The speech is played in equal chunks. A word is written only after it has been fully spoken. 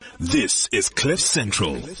This is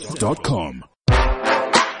CliffCentral.com.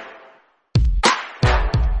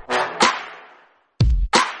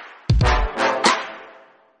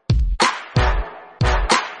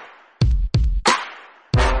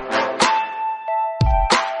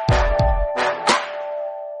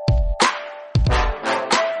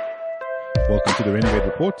 Welcome to the Renegade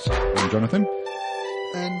Report. I'm Jonathan.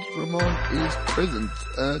 And Ramon is present,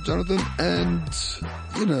 Jonathan, and,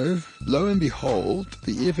 lo and behold,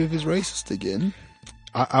 the EFF is racist again.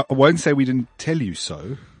 I won't say we didn't tell you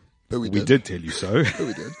so. But we did tell you so. But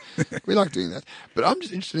we did. We like doing that. But I'm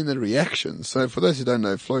just interested in the reaction. So for those who don't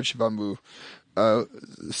know, Floyd Shivambu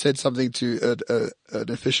said something to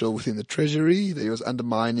an official within the Treasury that he was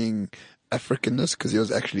undermining Africanness because he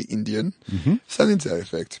was actually Indian. Mm-hmm. Something to that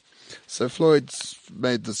effect. So Floyd's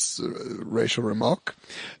made this racial remark,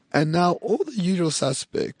 and now all the usual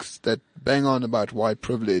suspects that bang on about white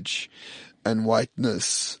privilege and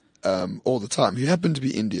whiteness all the time, who happen to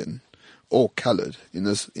be Indian or coloured in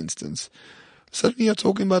this instance, suddenly are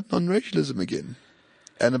talking about non-racialism again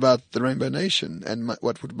and about the Rainbow Nation and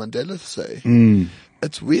what would Mandela say.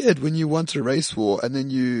 It's weird when you want a race war and then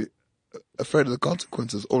you, afraid of the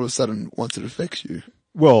consequences, all of a sudden once it affects you.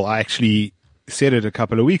 Well, I actually said it a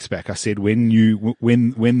couple of weeks back. I said when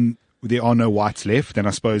there are no whites left, and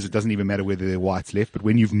I suppose it doesn't even matter whether there are whites left, but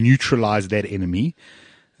when you've neutralized that enemy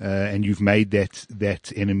and you've made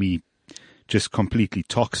that enemy just completely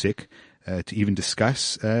toxic to even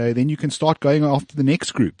discuss, then you can start going after the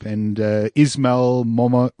next group. And Ismail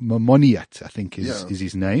Momoniat, I think is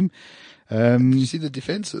his name. Did you see the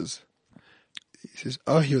defenses? He says,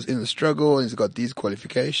 he was in the struggle and he's got these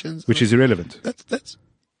qualifications. Which is irrelevant. That's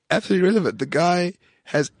absolutely relevant. The guy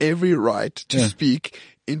has every right to speak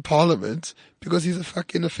in Parliament because he's a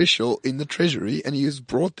fucking official in the Treasury and he is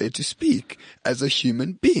brought there to speak as a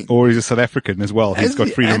human being. Or he's a South African as well. He's got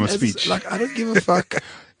freedom of speech. I don't give a fuck.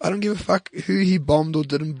 I don't give a fuck who he bombed or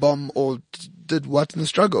didn't bomb or did what in the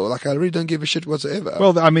struggle. I really don't give a shit whatsoever.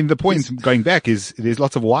 Well, I mean, the point going back is there's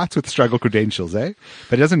lots of whites with struggle credentials, eh?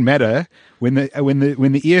 But it doesn't matter when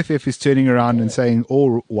the EFF is turning around and saying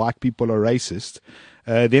all white people are racist.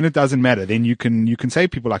 Then it doesn't matter. Then you can say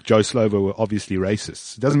people like Joe Slovo were obviously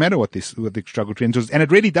racists. It doesn't matter what their struggle credentials, and it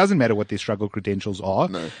really doesn't matter what their struggle credentials are,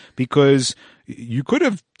 because you could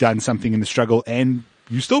have done something in the struggle and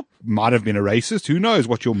you still might have been a racist. Who knows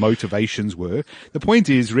what your motivations were? The point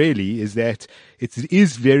is that it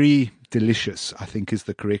is very delicious, I think is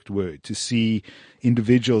the correct word, to see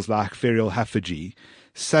individuals like Ferial Haffajee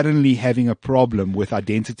suddenly having a problem with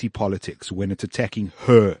identity politics when it's attacking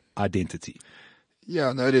her identity.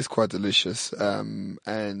 Yeah, no, it is quite delicious. I don't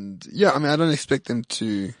expect them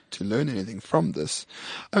to learn anything from this.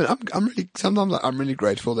 I mean, sometimes I'm really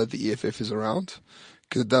grateful that the EFF is around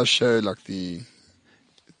because it does show like the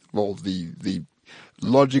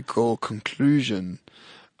logical conclusion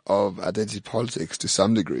of identity politics to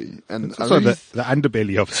some degree. And so the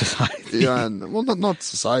underbelly of society. Yeah, and not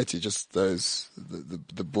society, just those,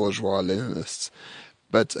 the bourgeois Leninists.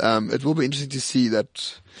 But, it will be interesting to see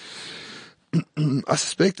that, I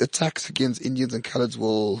suspect attacks against Indians and coloureds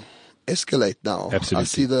will escalate now. Absolutely. I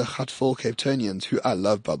see the Hutful Cape Townians, who I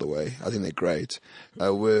love, by the way. I think they're great. I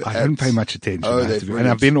didn't pay much attention. And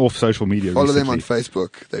I've been off social media Follow recently. them on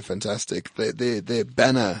Facebook. They're fantastic. Their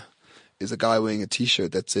banner is a guy wearing a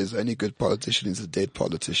t-shirt that says, only good politician is a dead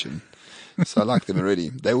politician. So I like them already.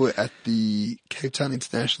 They were at the Cape Town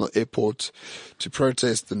International Airport to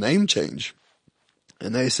protest the name change.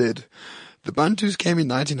 And they said, the Bantus came in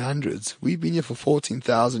 1900s. We've been here for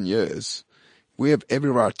 14,000 years. We have every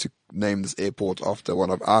right to name this airport after one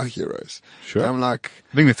of our heroes. Sure. And I'm like,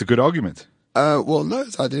 I think that's a good argument. well, no,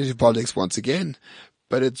 it's identity politics once again,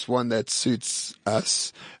 but it's one that suits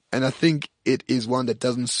us. And I think it is one that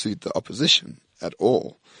doesn't suit the opposition at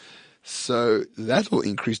all. So that will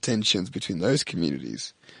increase tensions between those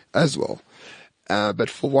communities as well. But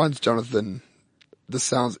for once, Jonathan, this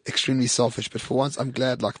sounds extremely selfish, but for once I'm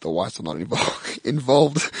glad like the whites are not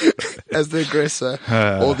involved as the aggressor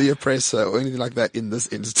or the oppressor or anything like that in this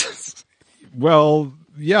instance. Well,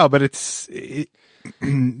 yeah, but I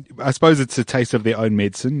suppose it's a taste of their own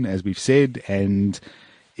medicine, as we've said, and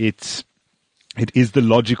it is the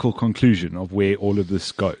logical conclusion of where all of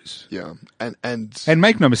this goes. Yeah. And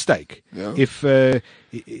make no mistake, yeah. if the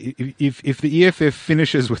EFF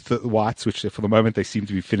finishes with the whites, which for the moment they seem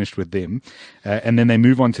to be finished with them, and then they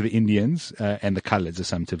move on to the Indians and the coloureds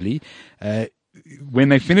assumptively, when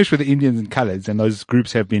they finish with the Indians and coloureds, and those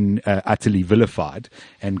groups have been utterly vilified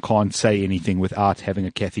and can't say anything without having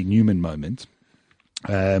a Kathy Newman moment,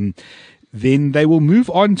 then they will move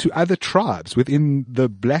on to other tribes within the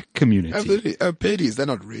black community. Absolutely. Pedis, they're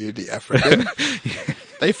not really African.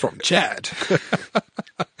 They're from Chad.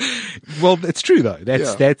 Well, it's true though.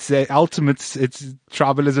 That's ultimate. It's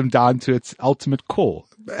tribalism down to its ultimate core.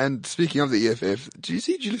 And speaking of the EFF, do you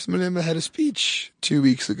see Julius Malema had a speech 2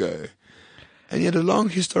 weeks ago, and he had a long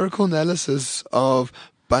historical analysis of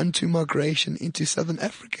Bantu migration into Southern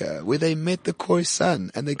Africa, where they met the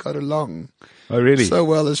Khoisan and they got along. Oh, really? So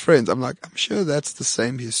well as friends. I'm sure that's the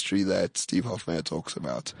same history that Steve Hofmeyr talks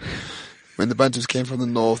about. When the Bantus came from the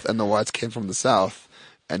north and the whites came from the south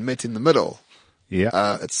and met in the middle.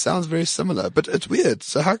 Yeah. It sounds very similar, but it's weird.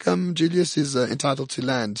 So how come Julius is entitled to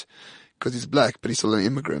land because he's black, but he's still an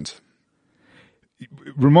immigrant?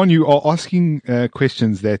 Ramon, you are asking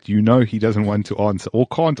questions that you know he doesn't want to answer or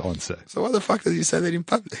can't answer. So why the fuck does he say that in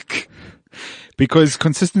public? Because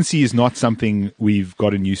consistency is not something we've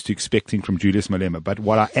gotten used to expecting from Julius Malema. But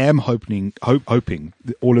what I am hoping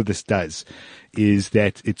all of this does is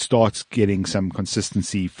that it starts getting some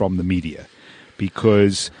consistency from the media.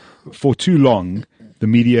 Because for too long, the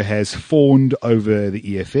media has fawned over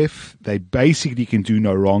the EFF. They basically can do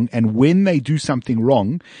no wrong. And when they do something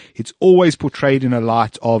wrong, it's always portrayed in a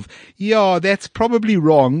light of, yeah, that's probably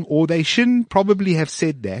wrong, or they shouldn't probably have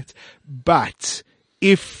said that. But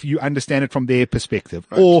if you understand it from their perspective,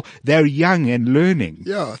 right, or they're young and learning.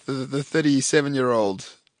 Yeah, the 37-year-old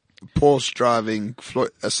Porsche driving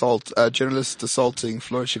journalist assaulting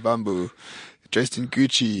Floyd Shivambu, dressed in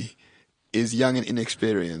Gucci, is young and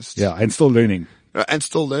inexperienced. Yeah, and still learning. And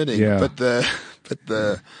still learning. Yeah. But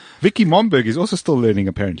the Vicky Momberg is also still learning,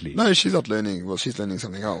 apparently. No, she's not learning. Well, she's learning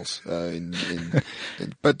something else.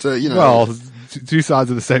 But well, two sides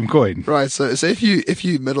of the same coin. Right. So if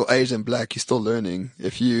you middle-aged and black, you're still learning.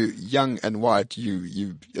 If you young and white,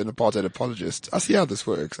 you an apartheid apologist. I see how this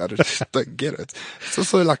works. I just don't get it. It's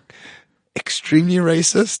also like extremely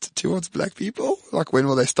racist towards black people. Like, when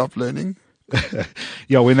will they stop learning?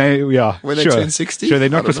 Yeah, when they turn 60, sure, they're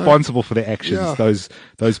not responsible for their actions. Yeah.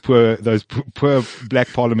 Those poor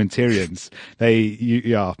black parliamentarians.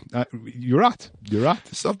 You're right.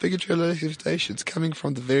 Stop bigotry expectations coming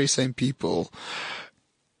from the very same people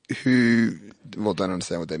who don't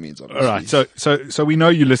understand what that means. Obviously. All right. So we know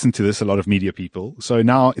you listen to this, a lot of media people. So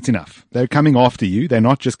now it's enough. They're coming after you. They're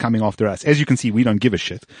not just coming after us. As you can see, we don't give a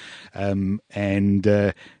shit.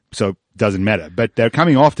 So doesn't matter, but they're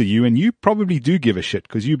coming after you, and you probably do give a shit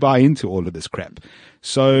because you buy into all of this crap.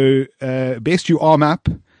 So, best you arm up,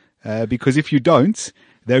 because if you don't,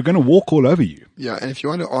 they're going to walk all over you. Yeah. And if you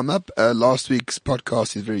want to arm up, last week's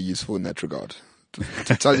podcast is very useful in that regard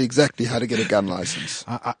to tell you exactly how to get a gun license.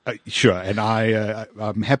 Sure. And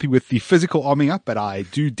I'm happy with the physical arming up, but I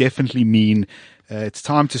do definitely mean, it's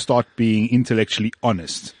time to start being intellectually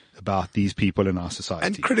honest about these people in our society.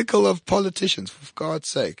 And critical of politicians, for God's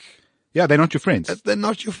sake. Yeah, they're not your friends. They're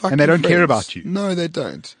not your fucking friends. And they don't care about you. No, they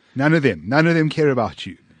don't. None of them care about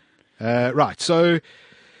you. Right, so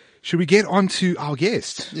should we get on to our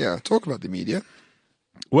guest? Yeah, talk about the media.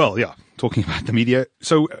 Well, yeah, talking about the media.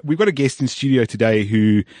 So we've got a guest in studio today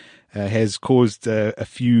who has caused a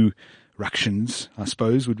few ructions, I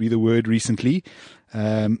suppose would be the word, recently.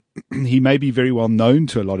 He may be very well known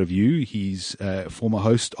to a lot of you. He's a former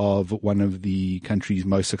host of one of the country's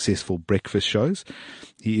most successful breakfast shows.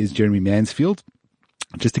 He is Jeremy Mansfield.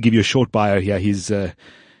 Just to give you a short bio here, his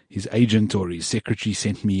agent or his secretary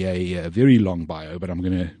sent me a very long bio, but I'm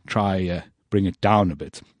going to try bring it down a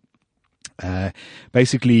bit.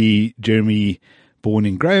 Basically, Jeremy, born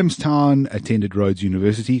in Grahamstown, attended Rhodes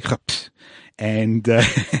University, and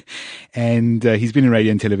he's been in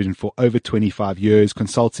radio and television for over 25 years,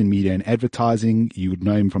 consults in media and advertising. You would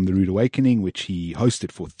know him from The Rude Awakening, which he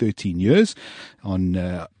hosted for 13 years on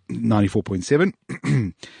 94.7.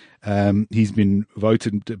 He's been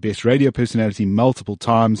voted best radio personality multiple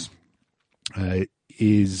times.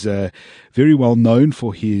 Is very well known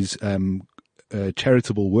for his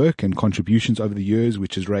charitable work and contributions over the years,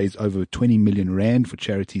 which has raised over 20 million rand for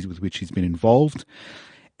charities with which he's been involved.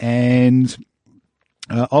 And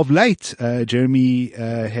of late, Jeremy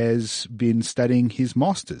has been studying his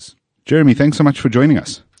master's. Jeremy, thanks so much for joining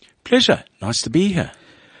us. Pleasure. Nice to be here.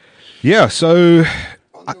 Yeah, so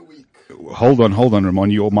hold on,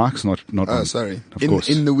 Ramon. Your mic's not on. Sorry. Of course.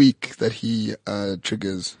 In the week that he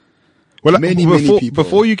triggers. Well, many people.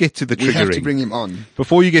 Before you get to the triggering, we have to bring him on.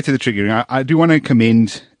 Before you get to the triggering, I do want to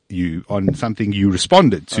commend you on something you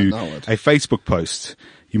responded to, a Facebook post.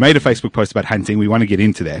 You made a Facebook post about hunting. We want to get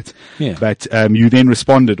into that. Yeah. But you then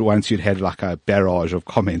responded once you'd had like a barrage of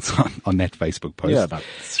comments on that Facebook post. Yeah, about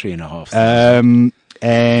 3.5.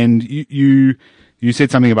 And you you said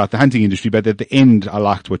something about the hunting industry, but at the end, I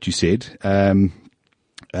liked what you said.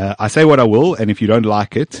 I say what I will, and if you don't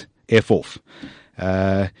like it, F off.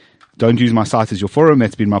 Don't use my site as your forum.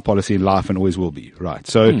 That's been my policy in life and always will be. Right.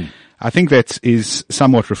 So I think that is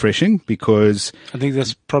somewhat refreshing because I think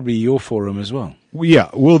that's probably your forum as well. yeah,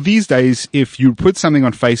 well, these days, if you put something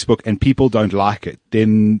on Facebook and people don't like it,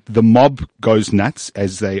 then the mob goes nuts,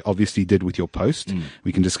 as they obviously did with your post.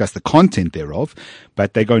 We can discuss the content thereof,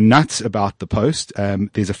 but they go nuts about the post.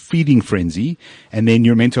 There's a feeding frenzy, and then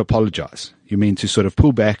you're meant to apologize. You're meant to sort of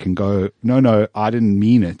pull back and go, no, I didn't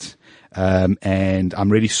mean it. And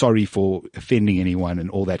I'm really sorry for offending anyone and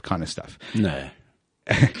all that kind of stuff. No.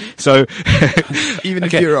 So Even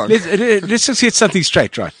if you're wrong. Let's just get something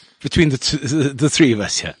straight, right? Between the three of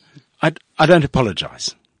us here. I don't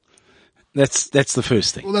apologize. That's the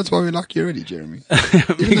first thing. Well, that's why we like you already, Jeremy.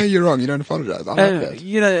 Even though you're wrong, you don't apologize. I like that.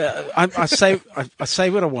 You know, I say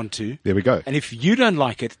what I want to. there we go. And if you don't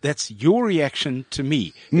like it, that's your reaction to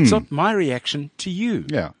me. It's not my reaction to you.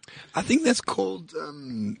 Yeah. I think that's called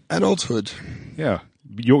adulthood. Yeah.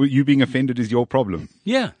 You being offended is your problem.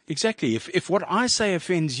 Yeah, exactly. If what I say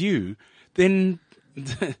offends you, then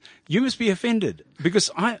you must be offended because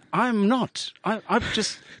I'm not. I've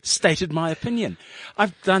just stated my opinion.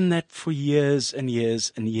 I've done that for years and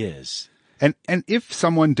years and years. And if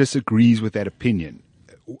someone disagrees with that opinion,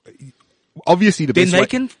 obviously the Then best they way-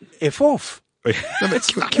 can F off.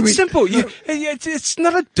 It's simple. It's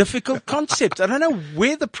not a difficult concept. I don't know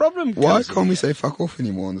where the problem comes. Why can't we say fuck off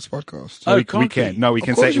anymore on this podcast? Oh, we can't can. we? No, we Of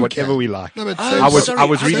can course say we whatever can. we like. No, but Oh, say I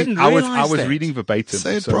was sorry, reading. didn't I realize was that. reading verbatim.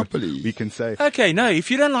 Say it so properly. We can say. Okay, no,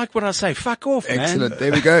 if you don't like what I say, fuck off, man. Excellent.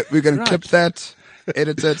 There we go. We're going to Right. clip that,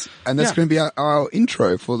 edit it, and that's Yeah. going to be our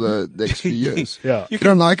intro for the next few years. Yeah. If you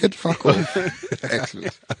don't like it, fuck off.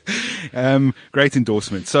 Excellent. Great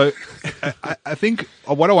endorsement. So I think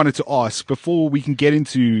what I wanted to ask before we can get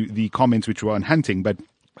into the comments which were on hunting, but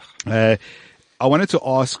I wanted to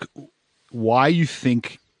ask why you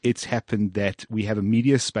think it's happened that we have a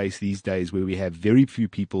media space these days where we have very few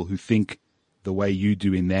people who think the way you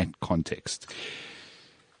do in that context.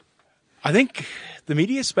 I think the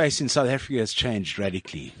media space in South Africa has changed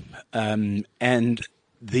radically. And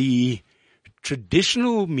the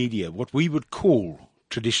traditional media, what we would call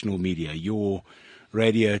traditional media, your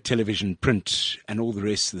radio, television, print, and all the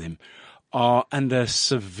rest of them, are under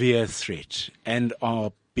severe threat and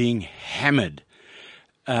are being hammered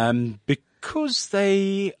because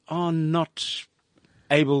they are not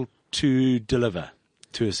able to deliver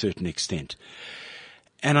to a certain extent.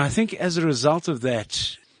 And I think as a result of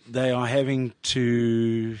that, they are having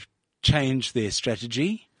to change their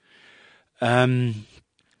strategy.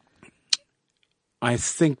 I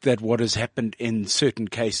think that what has happened in certain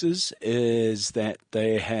cases is that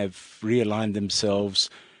they have realigned themselves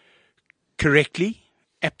correctly,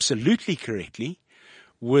 absolutely correctly,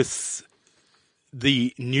 with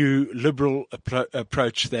the new liberal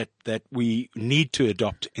approach that we need to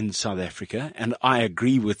adopt in South Africa. And I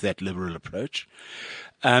agree with that liberal approach.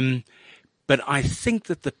 But I think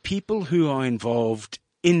that the people who are involved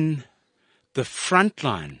in the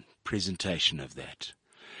frontline presentation of that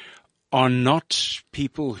are not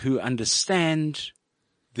people who understand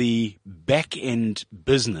the back-end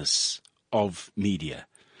business of media.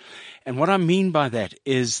 And what I mean by that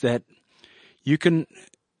is that you can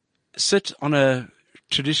sit on a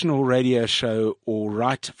traditional radio show or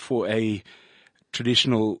write for a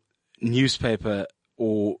traditional newspaper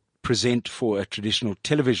or present for a traditional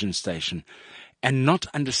television station and not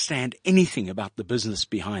understand anything about the business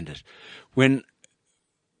behind it.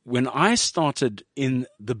 When I started in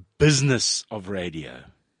the business of radio,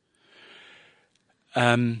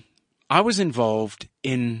 I was involved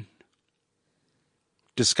in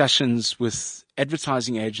discussions with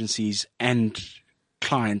advertising agencies and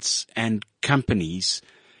clients and companies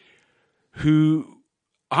who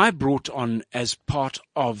I brought on as part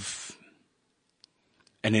of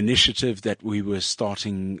an initiative that we were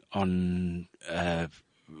starting on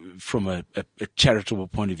from a charitable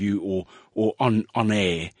point of view or on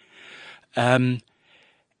air. And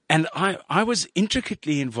I was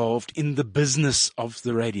intricately involved in the business of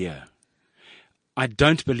the radio. I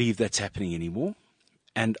don't believe that's happening anymore.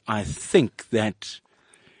 And I think that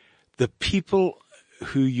the people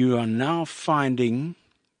who you are now finding,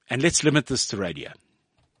 and let's limit this to radio,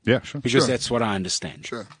 Yeah, sure. because Sure. that's what I understand.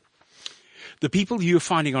 Sure. The people you're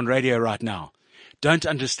finding on radio right now don't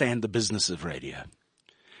understand the business of radio.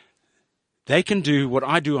 They can do what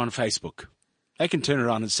I do on Facebook. They can turn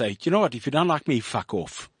around and say, you know what, if you don't like me, fuck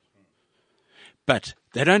off. But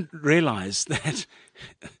they don't realize that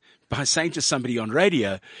by saying to somebody on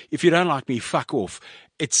radio, if you don't like me, fuck off,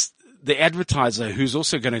 it's the advertiser who's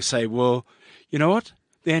also going to say, well, you know what?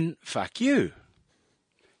 Then fuck you.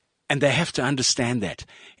 And they have to understand that.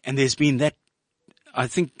 And there's been that, I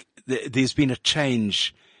think there's been a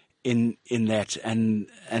change in that.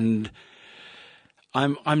 And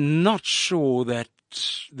I'm not sure that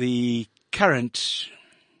the current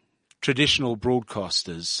traditional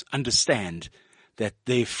broadcasters understand that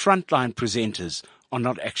their frontline presenters are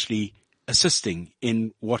not actually assisting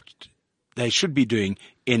in what they should be doing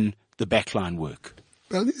in the backline work.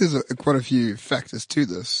 Well, I think there's quite a few factors to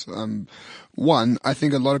this. One, I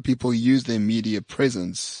think a lot of people use their media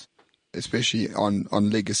presence, especially on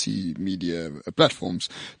legacy media platforms,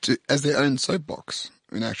 as their own soapbox.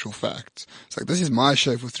 In actual fact, it's like, this is my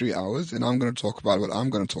show for 3 hours and I'm going to talk about what I'm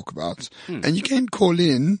going to talk about. And you can call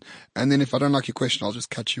in, and then if I don't like your question, I'll just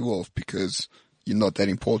cut you off because you're not that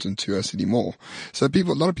important to us anymore. So a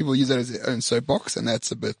lot of people use that as their own soapbox, and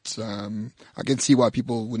that's a bit, I can see why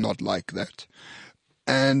people would not like that.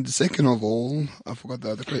 And second of all, I forgot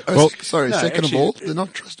the other question. Second of all, they're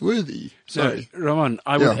not trustworthy. Sorry. No, Ramon,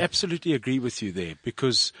 I would absolutely agree with you there,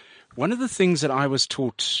 because one of the things that I was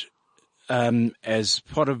taught as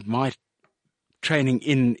part of my training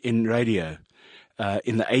in radio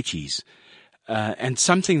in the 80s, and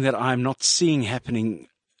something that I'm not seeing happening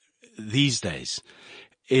these days,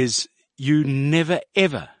 is you never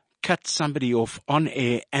ever cut somebody off on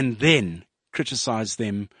air and then criticize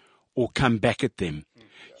them or come back at them.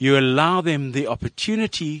 You allow them the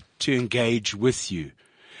opportunity to engage with you.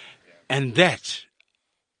 And that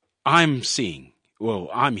I'm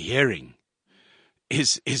hearing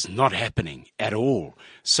is not happening at all.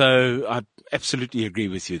 So I absolutely agree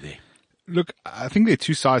with you there. Look, I think there are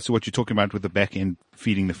two sides to what you're talking about with the back end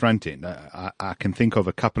feeding the front end. I can think of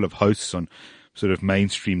a couple of hosts on sort of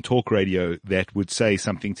mainstream talk radio that would say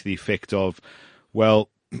something to the effect of, well,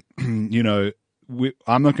 you know,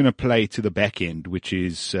 I'm not going to play to the back end, which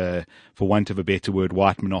is, for want of a better word,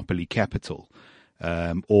 white monopoly capital.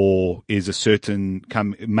 Or is a certain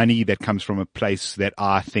money that comes from a place that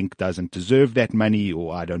I think doesn't deserve that money,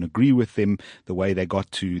 or I don't agree with them, the way they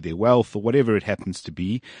got to their wealth, or whatever it happens to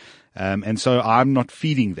be. And so I'm not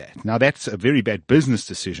feeding that. Now that's a very bad business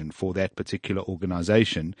decision for that particular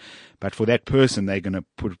organization, but for that person, they're going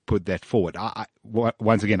to put that forward.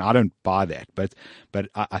 Once again, I don't buy that, but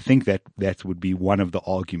I think that would be one of the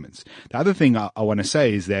arguments. The other thing I want to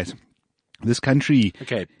say is that this country.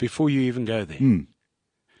 Okay, before you even go there,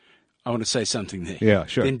 I want to say something there. Yeah,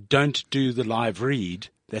 sure. Then don't do the live read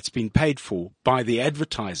that's been paid for by the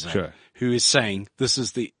advertiser who is saying, this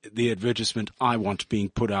is the advertisement I want being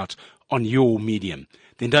put out on your medium.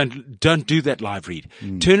 Then don't do that live read.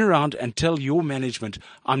 Turn around and tell your management,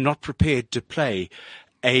 I'm not prepared to play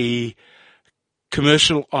a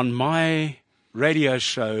commercial on my radio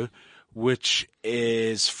show, which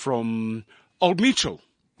is from Old Mutual.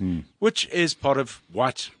 Which is part of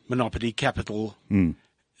white monopoly capital.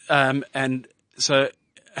 And so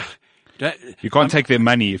you can't take their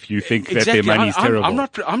money if you think that their money is terrible.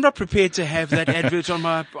 I'm not prepared to have that advert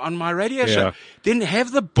on my radio show. Then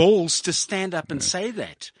have the balls to stand up and say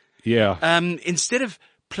that. Yeah. Instead of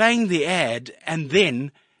playing the ad and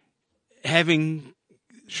then having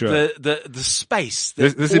the space.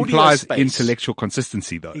 This implies intellectual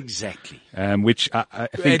consistency, though. Exactly. Which I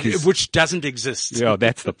think which doesn't exist. Yeah,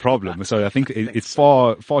 that's the problem. So I think it's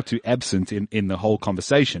far too absent in the whole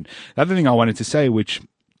conversation. The other thing I wanted to say, which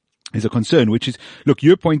is a concern, which is, look,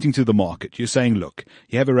 you're pointing to the market. You're saying, look,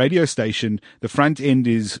 you have a radio station. The front end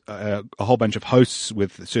is a whole bunch of hosts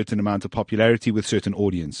with a certain amount of popularity with certain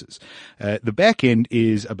audiences. The back end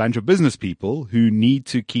is a bunch of business people who need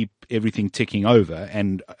to keep everything ticking over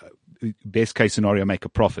and best case scenario, make a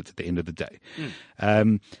profit at the end of the day.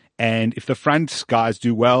 And if the front guys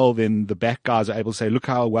do well, then the back guys are able to say, look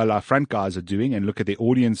how well our front guys are doing and look at their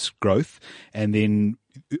audience growth. And then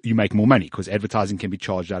you make more money because advertising can be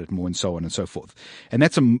charged out at more and so on and so forth. And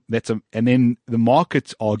and then the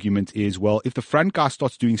market argument is, well, if the front guy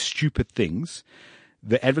starts doing stupid things,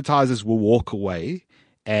 the advertisers will walk away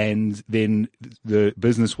and then the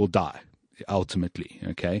business will die. Ultimately,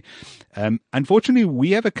 okay. Unfortunately, we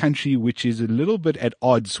have a country which is a little bit at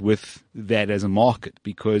odds with that as a market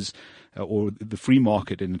because, or the free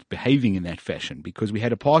market and behaving in that fashion, because we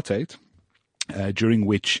had apartheid, during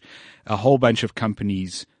which a whole bunch of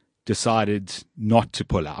companies decided not to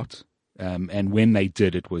pull out. And when they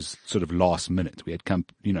did, it was sort of last minute. We had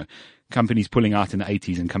companies pulling out in the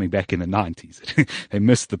 80s and coming back in the 90s. They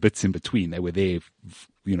missed the bits in between. They were there,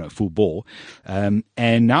 full bore. And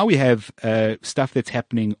now we have stuff that's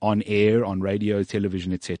happening on air, on radio,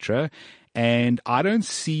 television, etc. And I don't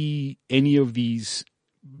see any of these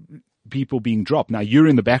people being dropped. Now, you're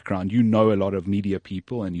in the background. You know a lot of media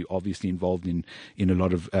people, and you're obviously involved in a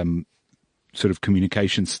lot of sort of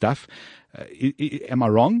communication stuff. Am I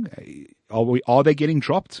wrong? Are they getting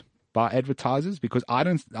dropped by advertisers? Because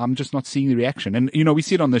I'm just not seeing the reaction. And we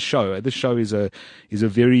see it on this show. This show is a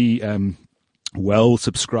very well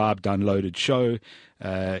subscribed, downloaded show.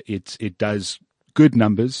 It does good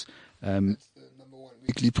numbers. It's the number one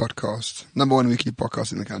weekly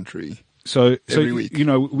podcast in the country. So every week,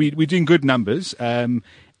 we're doing good numbers.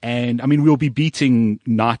 And I mean, we'll be beating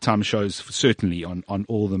nighttime shows certainly on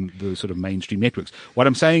all the sort of mainstream networks. What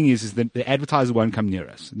I'm saying is that the advertiser won't come near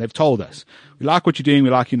us. And they've told us, we like what you're doing. We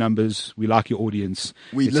like your numbers. We like your audience.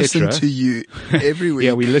 We listen to you every week.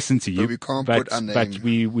 Yeah, we listen to you. But we can't put our name. But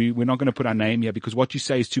we're not going to put our name here because what you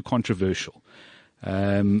say is too controversial.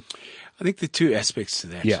 I think there are two aspects to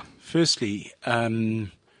that. Yeah. Firstly, okay.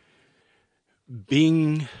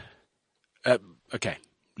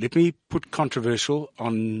 Let me put controversial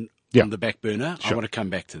on the back burner. Sure. I want to come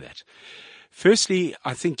back to that. Firstly,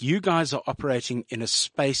 I think you guys are operating in a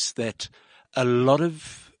space that a lot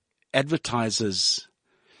of advertisers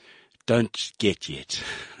don't get yet.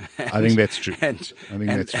 I think that's true. And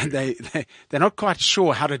that's true. they're not quite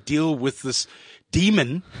sure how to deal with this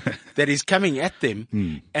demon that is coming at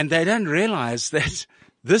them. And they don't realize that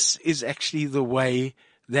this is actually the way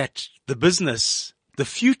that the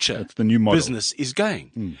future That's the new model. business is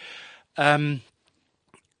going. I'm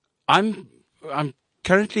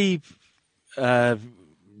currently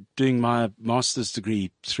doing my master's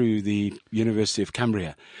degree through the University of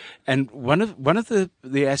Cumbria, and one of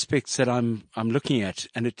the aspects that I'm looking at,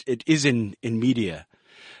 and it is in media.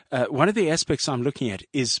 One of the aspects I'm looking at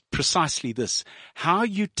is precisely this: how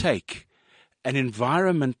you take an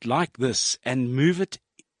environment like this and move it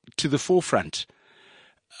to the forefront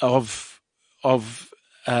of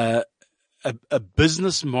a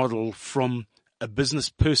business model from a business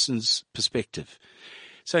person's perspective.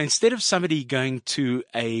 So instead of somebody going to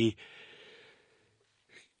a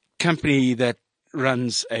company that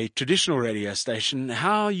runs a traditional radio station,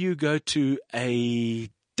 how you go to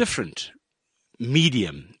a different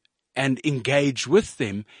medium and engage with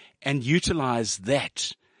them and utilize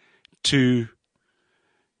that to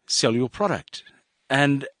sell your product.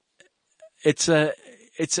 And it's a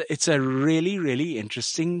really, really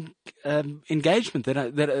interesting engagement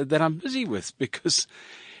that I'm busy with, because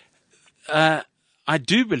I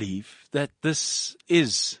do believe that this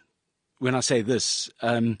is, when I say this,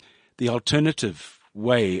 the alternative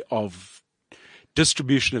way of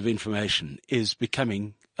distribution of information is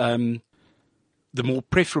becoming the more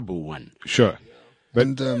preferable one. Sure.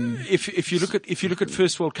 But if you look at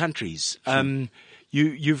first world countries,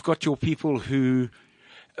 you've got your people who,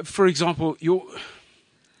 for example,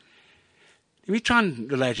 let me try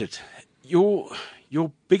and relate it. Your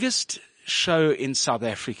biggest show in South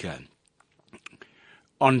Africa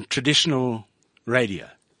on traditional radio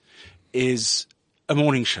is a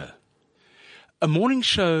morning show. A morning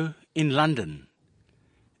show in London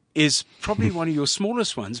is probably one of your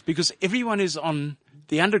smallest ones, because everyone is on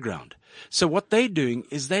the underground. So what they're doing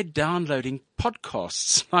is they're downloading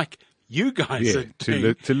podcasts like you guys are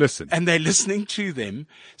doing, to listen. and they're listening to them.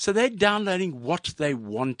 So they're downloading what they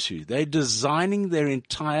want to. They're designing their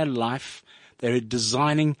entire life. They're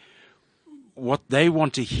designing what they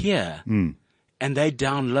want to hear, and they're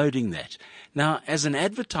downloading that. Now, as an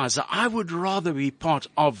advertiser, I would rather be part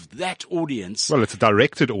of that audience. Well, it's a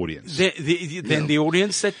directed audience. Than the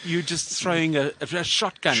audience that you're just throwing a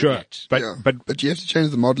shotgun at. But you have to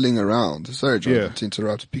change the modeling around. Sorry, John, to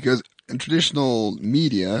interrupt, because in traditional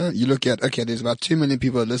media, you look at, okay, there's about 2 million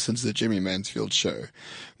people that listen to the Jeremy Mansfield show.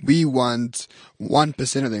 We want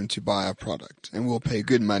 1% of them to buy our product, and we'll pay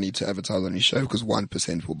good money to advertise on your show because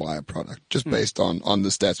 1% will buy a product, just based on the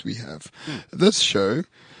stats we have. This show,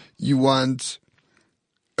 you want,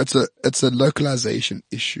 it's a localization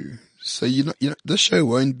issue. So this show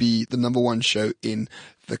won't be the number one show in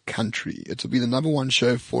the country. It will be the number one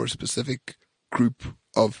show for a specific group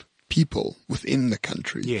of people within the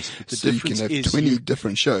country. Yes. So you can have 20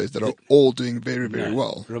 different shows that are all doing very, very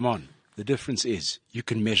well. Ramon, the difference is you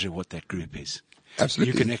can measure what that group is.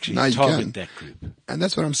 Absolutely. You can actually target that group. And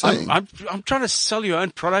that's what I'm saying. I'm trying to sell your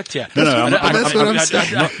own product here. No, that's what I'm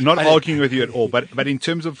saying. Not arguing with you at all. But in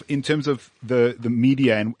terms of the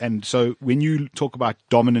media, and so when you talk about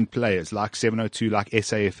dominant players like 702, like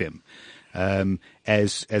SAFM,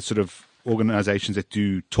 as sort of organizations that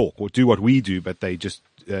do talk or do what we do, but they just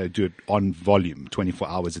do it on volume 24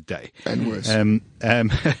 hours a day. And worse.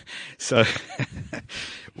 So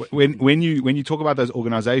when you talk about those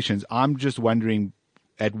organizations, I'm just wondering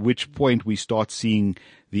at which point we start seeing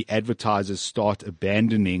the advertisers start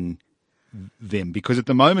abandoning them? Because at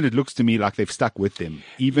the moment it looks to me like they've stuck with them,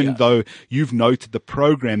 even though you've noted the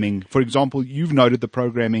programming. For example, you've noted the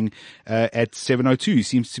programming at 702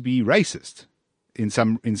 seems to be racist in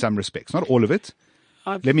some respects. Not all of it.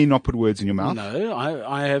 Let me not put words in your mouth. No,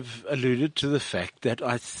 I have alluded to the fact that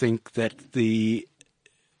I think that the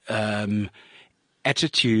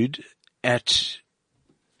attitude at,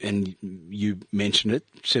 and you mentioned it,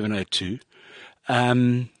 702,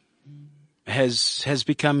 has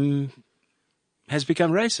become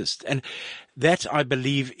racist, and that I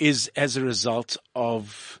believe is as a result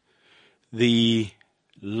of the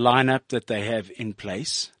lineup that they have in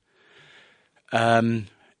place, and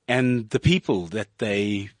the people that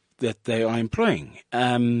they are employing.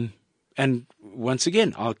 And once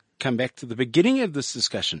again, I'll come back to the beginning of this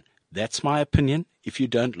discussion. That's my opinion. If you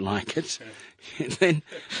don't like it, then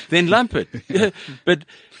lump it. But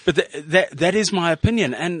that is my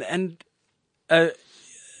opinion. And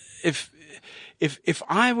if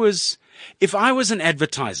I was an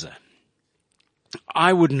advertiser,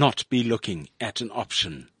 I would not be looking at an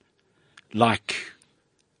option like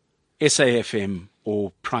SAFM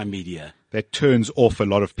or Prime Media. That turns off a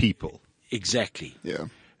lot of people. Exactly. Yeah.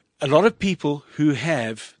 A lot of people who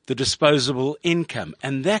have the disposable income,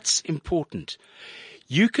 and that's important.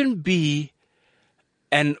 You can be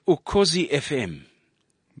an Ukhozi FM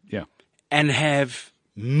and have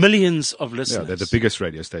millions of listeners. Yeah, they're the biggest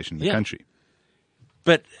radio station in the country.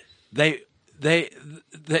 But the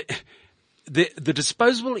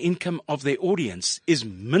disposable income of their audience is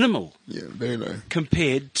minimal. Yeah, very low.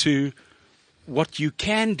 Compared to what you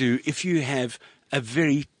can do if you have a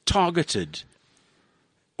very targeted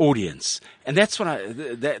audience. And that's what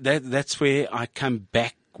that's where I come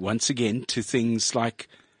back once again to things like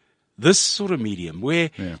this sort of medium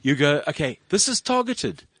where you go, okay, this is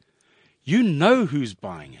targeted. You know who's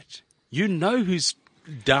buying it. You know who's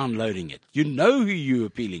downloading it. You know who you're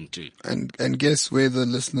appealing to. And guess where the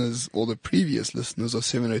listeners or the previous listeners of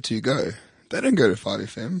 702 go? They don't go to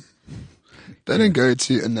 5FM. They don't go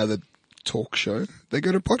to another talk show. They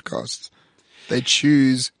go to podcasts. They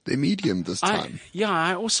choose their medium this time.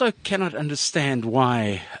 I also cannot understand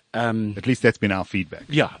why. At least that's been our feedback.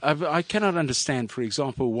 Yeah, I cannot understand, for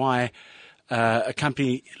example, why a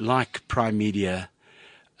company like Prime Media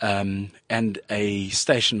and a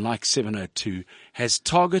station like 702 has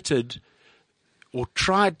targeted or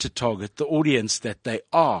tried to target the audience that they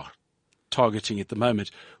are targeting at the moment,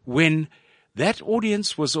 when that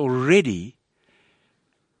audience was already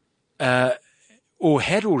or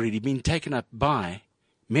had already been taken up by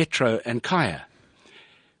Metro and Kaya.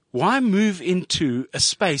 Why move into a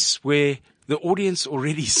space where the audience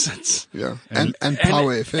already sits? Yeah, and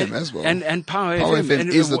Power FM as well. And Power FM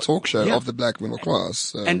is the talk show of the black middle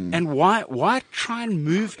class. And why try and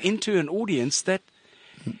move into an audience that,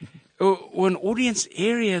 or an audience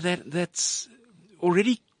area that's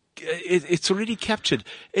already, it's already captured.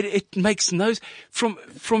 It makes no, from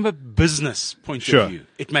a business point of view,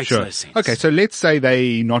 it makes no sense. Okay, so let's say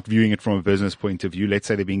they're not viewing it from a business point of view. Let's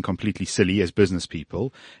say they're being completely silly as business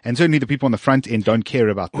people. And certainly the people on the front end don't care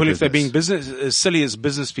about the business. If they're being silly as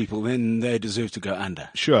business people, then they deserve to go under.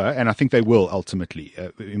 Sure, and I think they will ultimately,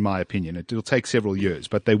 in my opinion. It'll take several years,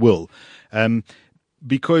 but they will.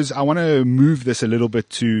 Because I want to move this a little bit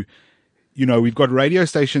to, we've got radio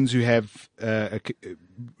stations who have,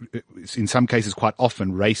 in some cases quite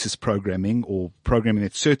often, racist programming or programming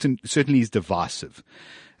that certainly is divisive.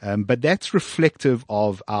 But that's reflective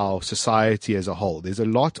of our society as a whole. There's a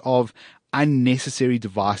lot of unnecessary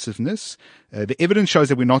divisiveness. The evidence shows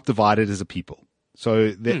that we're not divided as a people.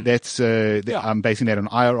 So I'm basing that on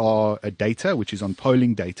IRR data, which is on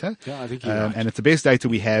polling data. Yeah, I think you're right. And it's the best data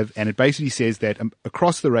we have. And it basically says that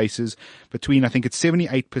across the races, between, I think it's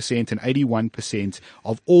 78% and 81%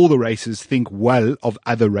 of all the races think well of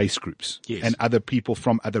other race groups and other people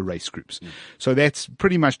from other race groups. So that's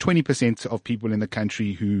pretty much 20% of people in the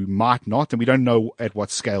country who might not, and we don't know at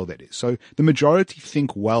what scale that is. So the majority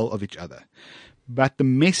think well of each other. But the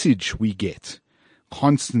message we get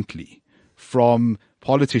constantly from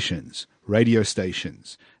politicians, radio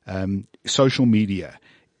stations, social media,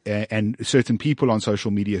 and certain people on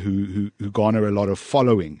social media who garner a lot of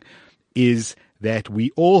following, is that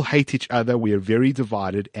we all hate each other. We are very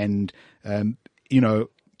divided, and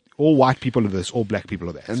all white people are this, all black people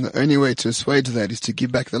are that. And the only way to assuage that is to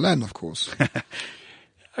give back the land, of course.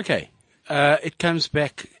 Okay, it comes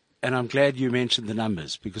back, and I'm glad you mentioned the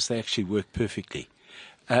numbers because they actually work perfectly.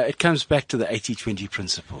 It comes back to the 80-20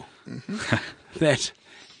 principle. Mm-hmm. That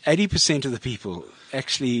 80% of the people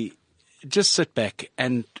actually just sit back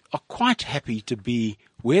and are quite happy to be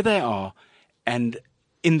where they are and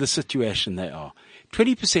in the situation they are.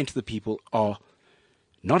 20% of the people are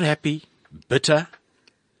not happy, bitter,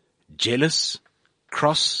 jealous,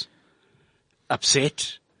 cross,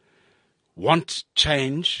 upset, want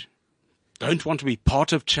change, don't want to be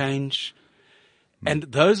part of change. And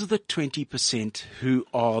those are the 20% who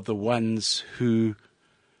are the ones who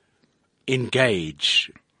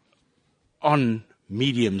engage on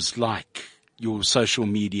mediums like your social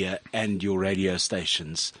media and your radio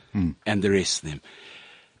stations and the rest of them.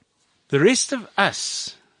 The rest of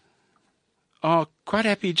us are quite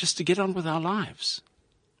happy just to get on with our lives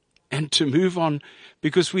and to move on,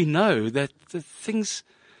 because we know that the things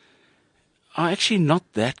are actually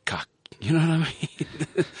not that cuck. You know what I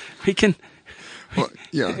mean? We can... Well,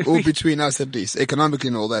 yeah, or between us at least. Economically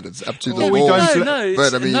and all that, it's up to the we wall. don't-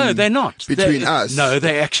 But I mean, no, they're not. Between us. No,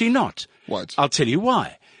 they're actually not. What? I'll tell you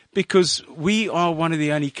why. Because we are one of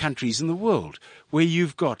the only countries in the world where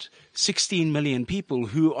you've got 16 million people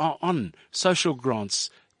who are on social grants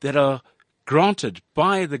that are granted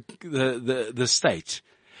by the state,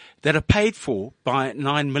 that are paid for by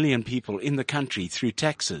 9 million people in the country through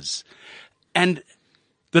taxes. And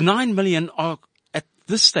the 9 million are at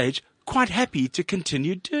this stage quite happy to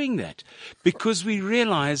continue doing that, because we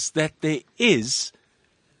realize that there is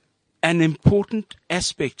an important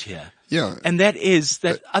aspect here. Yeah. And that is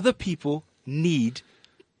that other people need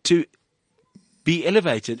to be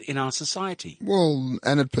elevated in our society. Well,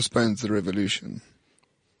 and it postpones the revolution.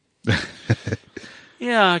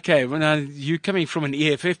 Yeah, okay. Well, now, you're coming from an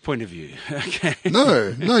EFF point of view. Okay.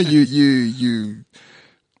 No, you.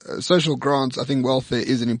 Social grants, I think welfare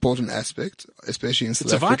is an important aspect, especially in South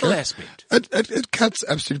It's a Africa. vital aspect. It cuts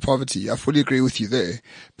absolute poverty. I fully agree with you there.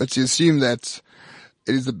 But to assume that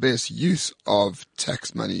it is the best use of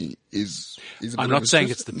tax money is a bit I'm of not a saying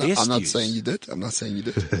stretch. it's the No, best I'm not use. saying you did. I'm not saying you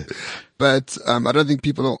did. But I don't think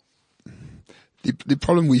people are. The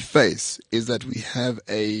problem we face is that we have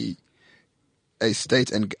a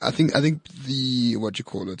state, and I think the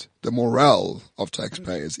the morale of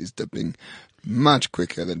taxpayers is dipping much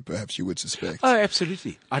quicker than perhaps you would suspect. Oh,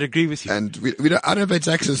 absolutely. I'd agree with you. And I don't pay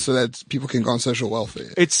taxes so that people can go on social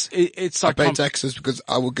welfare. It's I like pay taxes because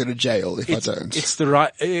I will go to jail if I don't. It's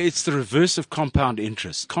the reverse of compound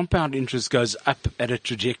interest. Compound interest goes up at a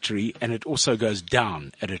trajectory, and it also goes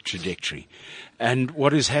down at a trajectory. And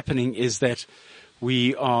what is happening is that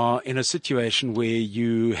we are in a situation where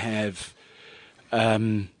you have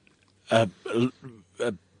a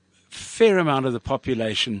fair amount of the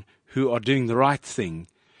population who are doing the right thing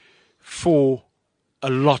for a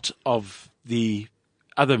lot of the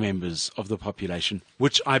other members of the population,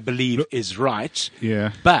 which I believe is right.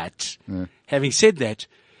 Yeah. But having said that,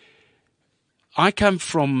 I come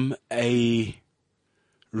from a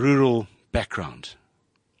rural background.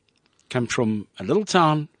 Come from a little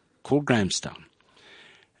town called Grahamstown.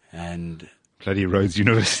 And Bloody Rhodes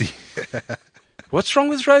University. what's wrong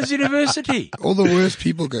with Rhodes University? All the worst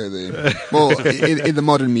people go there. Well, in the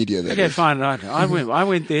modern media, that Okay, is. fine. Right. I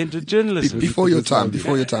went there into journalism. Before your time,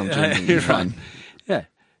 Jeremy, you're fine. Yeah.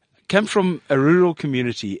 Come from a rural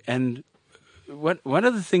community, and one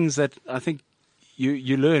of the things that I think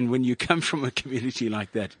you learn when you come from a community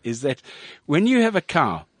like that is that when you have a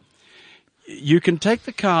cow, you can take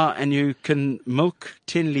the cow and you can milk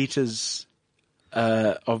 10 liters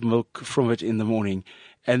of milk from it in the morning,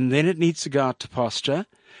 and then it needs to go out to pasture,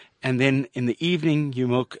 and then in the evening you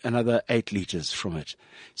milk another 8 liters from it.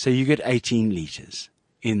 So you get 18 liters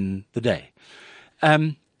in the day.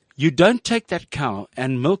 You don't take that cow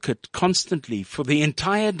and milk it constantly for the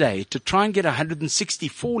entire day to try and get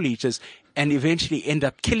 164 liters and eventually end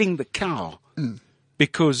up killing the cow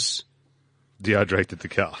because Dehydrated the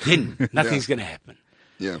cow. then nothing's going to happen.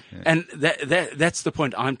 Yeah. And that's the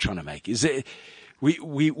point I'm trying to make, is that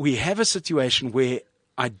we have a situation where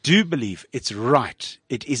I do believe it's right.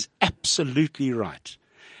 It is absolutely right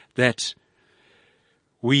that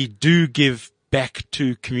we do give back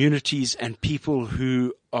to communities and people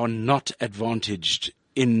who are not advantaged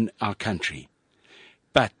in our country.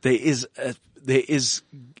 But there is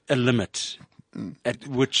a limit at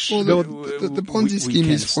which Well, the Ponzi scheme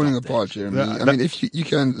is falling apart, Jeremy. I mean, if you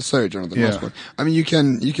can, sorry, Jonathan, Yeah. last point. I mean, you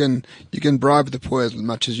can bribe the poor as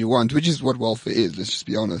much as you want, which is what welfare is. Let's just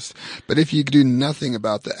be honest. But if you do nothing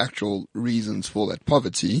about the actual reasons for that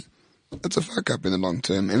poverty, it's a fuck up in the long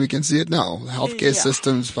term, and we can see it now. The healthcare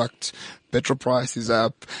system's fucked. Petrol price is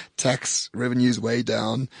up. Tax revenue's way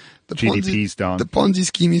down. The GDP's down. The Ponzi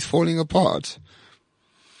scheme is falling apart.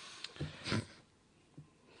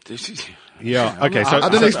 Yeah. Okay. So I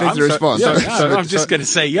don't expect a response. I'm just going to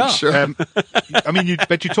say yeah. Sure. I mean,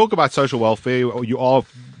 but you talk about social welfare, or you are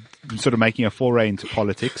sort of making a foray into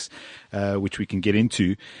politics, which we can get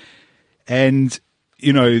into. And,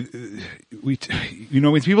 when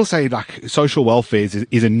people say like social welfare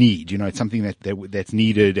is a need, it's something that's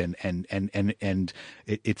needed and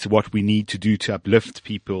it's what we need to do to uplift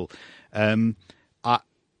people.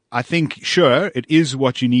 I think, sure, it is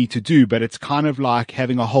what you need to do, but it's kind of like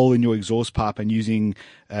having a hole in your exhaust pipe and using,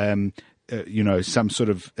 some sort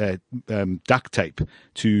of duct tape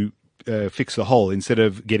to fix the hole instead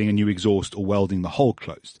of getting a new exhaust or welding the hole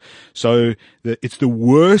closed. So it's the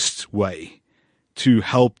worst way to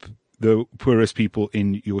help the poorest people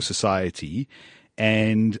in your society.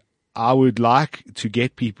 And I would like to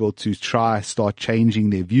get people to start changing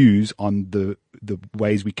their views on the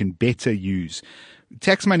ways we can better use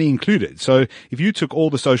tax money included. So if you took all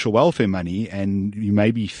the social welfare money and you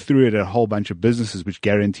maybe threw it at a whole bunch of businesses which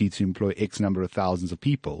guaranteed to employ X number of thousands of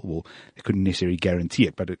people, well, they couldn't necessarily guarantee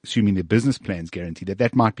it, but assuming their business plans guarantee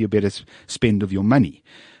that might be a better spend of your money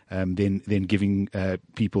than giving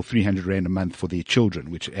people 300 Rand a month for their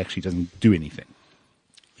children, which actually doesn't do anything.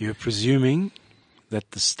 You're presuming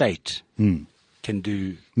that the state can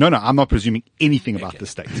do... No, I'm not presuming anything about the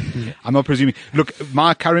state. I'm not presuming... Look,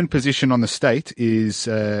 my current position on the state is,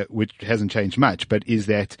 which hasn't changed much, but is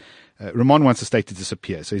that Ramon wants the state to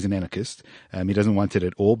disappear. So he's an anarchist. He doesn't want it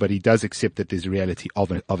at all, but he does accept that there's a reality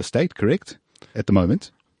of a state, correct? At the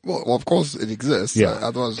moment. Well, of course it exists. Yeah.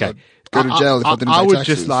 Otherwise, Okay. I'd go to jail if I didn't pay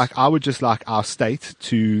taxes. I would just like our state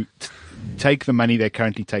to take the money they're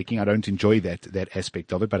currently taking. I don't enjoy that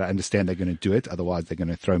aspect of it, but I understand they're going to do it. Otherwise, they're going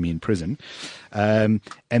to throw me in prison. And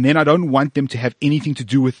then I don't want them to have anything to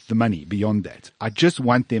do with the money beyond that. I just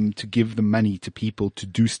want them to give the money to people to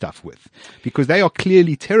do stuff with, because they are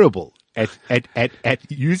clearly terrible at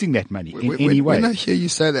using that money in any way. When I hear you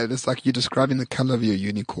say that, it's like you're describing the color of your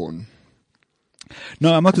unicorn.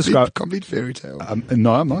 No, I'm not describing complete fairy tale.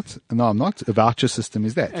 No, I'm not. A voucher system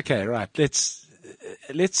is that. Okay, right. Let's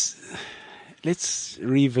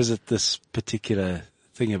revisit this particular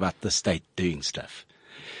thing about the state doing stuff.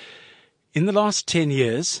 In the last 10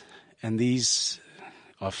 years, and these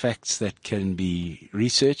are facts that can be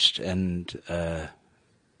researched and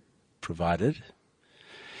provided.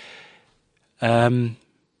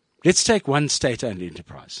 Let's take one state-owned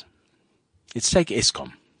enterprise. Let's take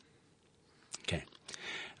Eskom. Okay.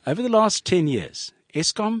 Over the last 10 years,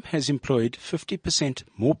 Eskom has employed 50%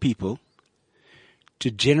 more people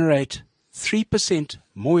to generate 3%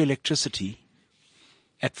 more electricity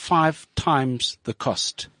at 5 times the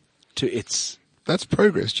cost to its... That's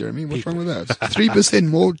progress, Jeremy. What's wrong with that? 3%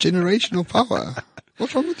 more generational power.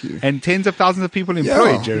 What's wrong with you? And tens of thousands of people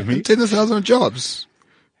employed, Jeremy. And tens of thousands of jobs.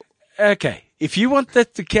 Okay. If you want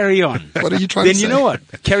that to carry on, what are you trying to say? Then you know what?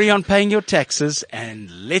 Carry on paying your taxes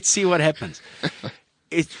and let's see what happens.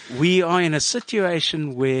 We are in a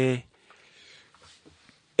situation where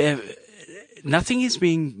nothing is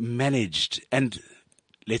being managed. And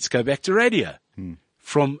let's go back to radio.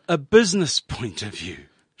 From a business point of view.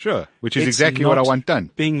 Sure, which is exactly what I want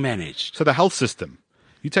done. Being managed. So the health system.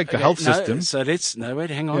 You take the health system. So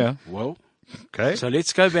wait, hang on. Yeah. Well, okay. So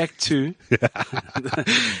let's go back to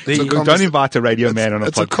don't invite a radio man on a podcast.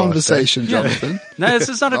 It's a conversation, Jonathan. No, this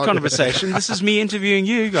is not a conversation. This is me interviewing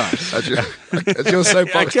you guys. It's your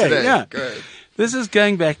soapbox today. Yeah. Go ahead. This is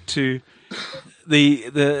going back to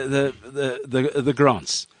the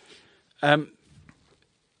grants.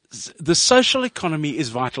 The social economy is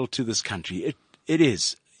vital to this country. It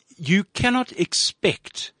is. You cannot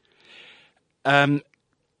expect an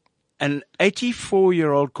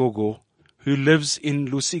 84-year-old gogo who lives in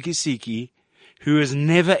Lusikisiki, who has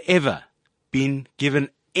never ever been given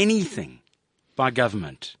anything by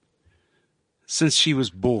government since she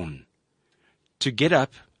was born, to get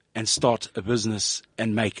up and start a business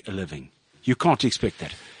and make a living. You can't expect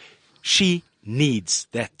that. She needs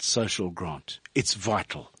that social grant. It's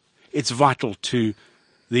vital. It's vital to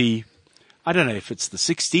I don't know if it's the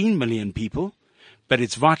 16 million people, but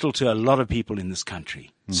it's vital to a lot of people in this country.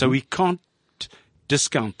 Mm-hmm. So we can't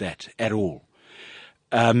discount that at all.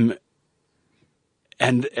 I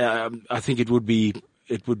think it would be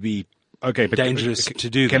dangerous to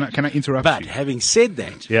do that. Can I interrupt But you? having said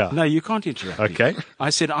that, no, you can't interrupt me. Okay. I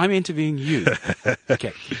said I'm interviewing you.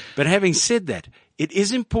 Okay. But having said that, it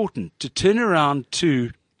is important to turn around to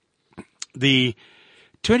the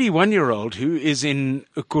 21-year-old who is in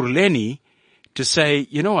Kurleni to say,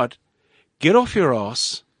 you know what, get off your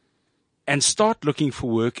ass and start looking for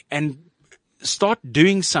work and start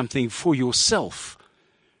doing something for yourself,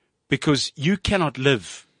 because you cannot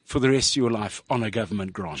live for the rest of your life on a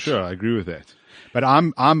government grant. Sure, I agree with that. But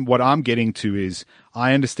what I'm getting to is,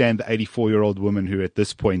 I understand the 84-year-old woman who at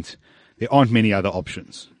this point, there aren't many other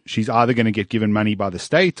options. she's either going to get given money by the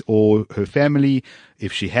state or her family,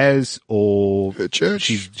 if she has, or Her church.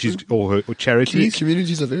 she's or her or charities.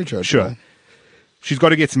 Communities are very charitable. Sure. She's got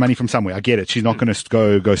to get some money from somewhere. I get it. She's not going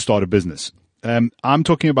to go start a business. I'm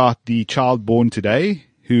talking about the child born today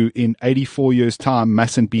who in 84 years' time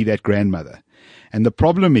mustn't be that grandmother. And the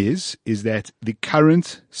problem is that the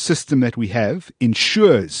current system that we have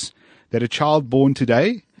ensures that a child born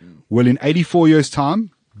today will in 84 years'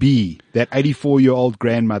 time be that 84-year-old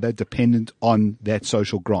grandmother dependent on that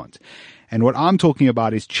social grant. And what I'm talking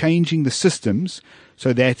about is changing the systems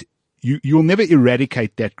so that you'll never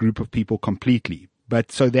eradicate that group of people completely,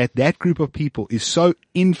 but so that that group of people is so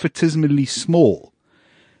infinitesimally small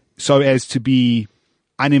so as to be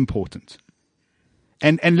unimportant.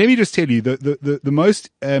 And let me just tell you,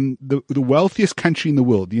 the wealthiest country in the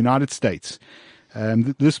world, the United States,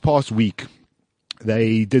 this past week,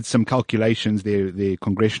 they did some calculations, their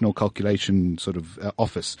congressional calculation sort of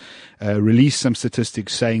office, released some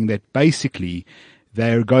statistics saying that basically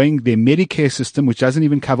their Medicare system, which doesn't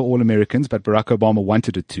even cover all Americans, but Barack Obama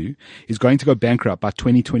wanted it to, is going to go bankrupt by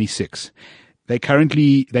 2026. They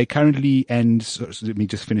currently, and so let me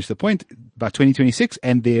just finish the point, by 2026,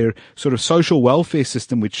 and their sort of social welfare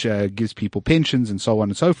system, which gives people pensions and so on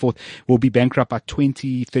and so forth, will be bankrupt by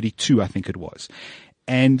 2032, I think it was.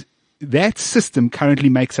 And that system currently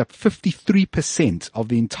makes up 53% of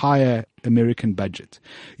the entire American budget.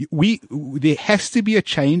 There has to be a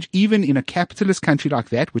change, even in a capitalist country like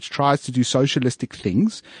that, which tries to do socialistic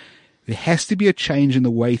things. There has to be a change in the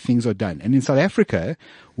way things are done. And in South Africa,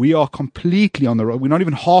 we are completely on the road. We're not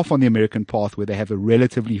even half on the American path, where they have a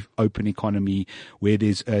relatively open economy, where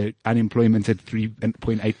there's unemployment at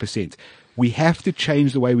 3.8%. We have to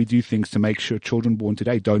change the way we do things to make sure children born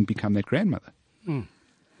today don't become that grandmother.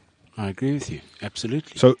 I agree with you.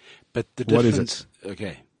 Absolutely. So, but the what difference, is it?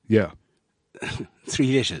 Okay. Yeah.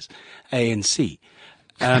 3 letters, A and C.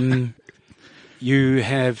 You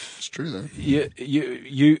have. It's true though.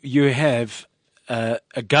 You have a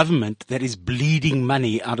government that is bleeding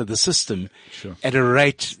money out of the system at a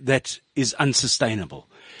rate that is unsustainable.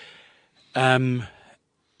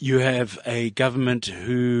 You have a government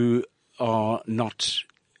who are not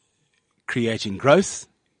creating growth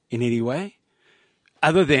in any way,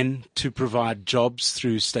 other than to provide jobs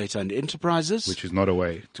through state-owned enterprises, Which is not a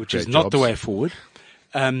way to which is create not jobs. the way forward.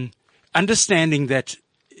 Understanding that,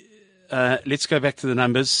 let's go back to the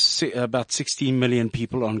numbers, about 16 million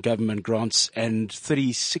people on government grants and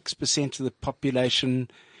 36% of the population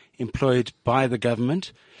employed by the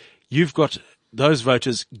government. You've got those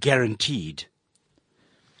voters guaranteed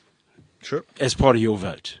as part of your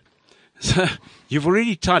vote. So you've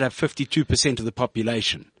already tied up 52% of the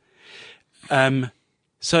population.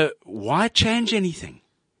 So why change anything?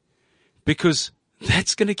 Because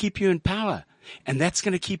that's going to keep you in power, and that's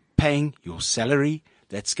going to keep paying your salary.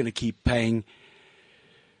 That's going to keep paying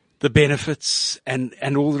the benefits and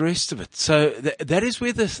all the rest of it. So that is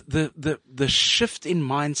where the shift in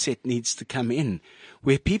mindset needs to come in,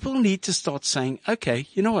 where people need to start saying, okay,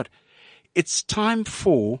 you know what? It's time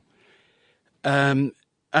for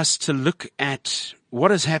us to look at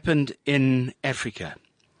what has happened in Africa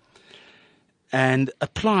and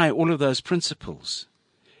apply all of those principles.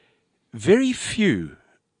 Very few,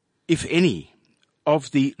 if any,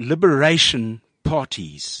 of the liberation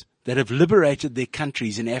parties that have liberated their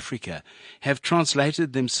countries in Africa have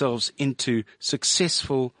translated themselves into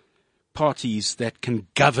successful parties that can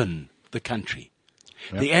govern the country.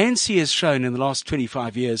 Yep. The ANC has shown in the last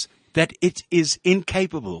 25 years that it is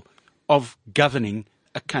incapable of governing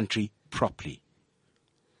a country properly.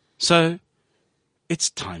 So it's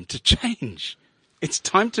time to change. It's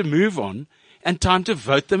time to move on and time to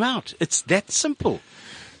vote them out. It's that simple.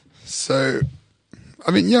 So,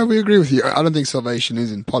 I mean, yeah, we agree with you. I don't think salvation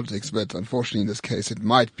is in politics, but unfortunately in this case it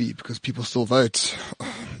might be because people still vote.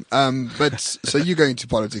 But so you're going to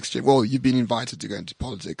politics, Jim. Well, you've been invited to go into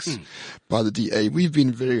politics by the DA. We've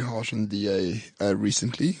been very harsh on the DA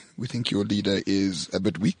recently. We think your leader is a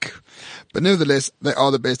bit weak, but nevertheless, they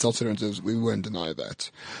are the best alternatives. We won't deny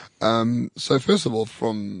that. So first of all,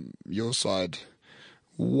 from your side,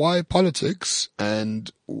 why politics?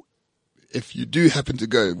 And if you do happen to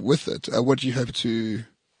go with it, what do you hope to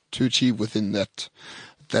achieve within that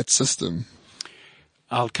system?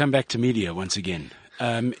 I'll come back to media once again.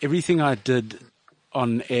 Everything I did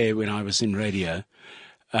on air when I was in radio,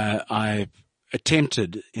 I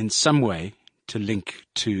attempted in some way to link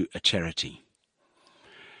to a charity.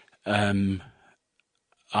 I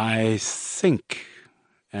think,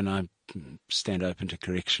 and I stand open to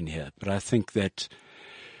correction here, but I think that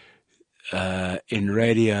in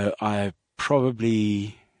radio I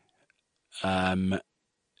probably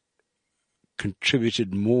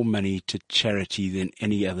contributed more money to charity than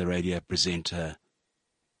any other radio presenter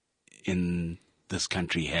in this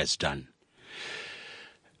country has done.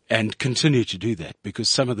 And continue to do that, because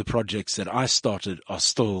some of the projects that I started are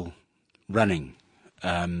still running,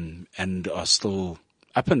 and are still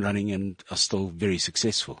up and running and are still very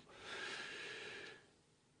successful.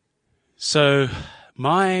 So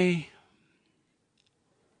my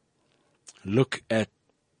look at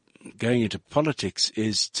going into politics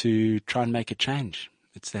is to try and make a change.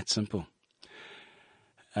 It's that simple.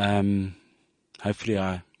 Hopefully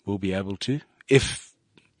I will be able to.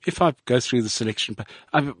 If I go through the selection,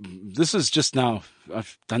 this is just now,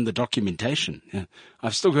 I've done the documentation. Yeah.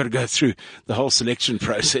 I've still got to go through the whole selection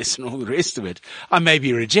process and all the rest of it. I may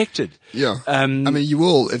be rejected. Yeah. I mean, you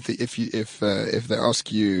will, if they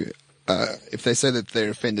ask you, if they say that they're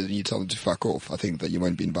offended and you tell them to fuck off, I think that you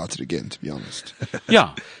won't be invited again, to be honest.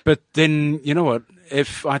 Yeah, but then, you know what?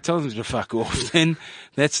 If I tell them to fuck off, then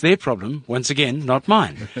that's their problem. Once again, not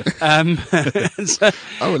mine. So,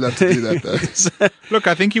 I would love to do that, though. Look,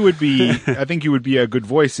 I think you would be a good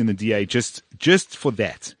voice in the DA just for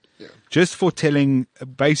that. Yeah. Just for telling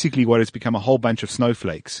basically what has become a whole bunch of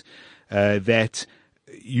snowflakes, that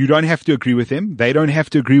you don't have to agree with them. They don't have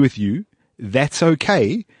to agree with you. That's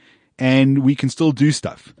okay. And we can still do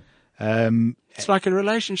stuff. it's like a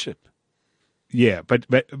relationship. Yeah,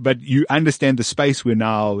 but you understand the space we're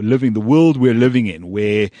now living, the world we're living in,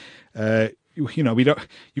 where you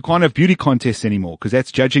can't have beauty contests anymore because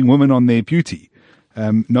that's judging women on their beauty.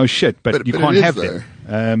 No shit, but you can't have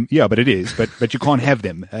them. Yeah, but it is. But you can't have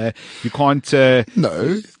them. You can't.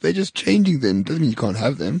 No, they're just changing them. Doesn't mean you can't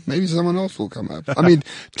have them. Maybe someone else will come up. I mean,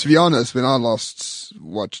 to be honest, when I last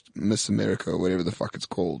watched Miss America or whatever the fuck it's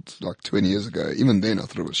called, like 20 years ago, even then I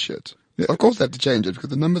thought it was shit. Yeah. Of course they have to change it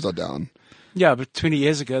because the numbers are down. Yeah, but 20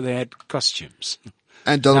 years ago they had costumes.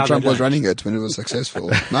 And Donald Trump was running it when it was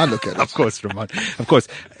successful. Now look at it. Of course, Ramon. Of course.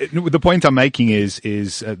 The point I'm making is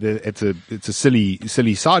it's a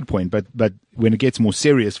silly side point, but when it gets more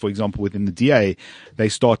serious, for example, within the DA, they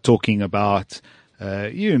start talking about,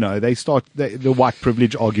 the white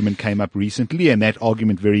privilege argument came up recently, and that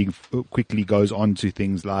argument very quickly goes on to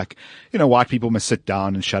things like, white people must sit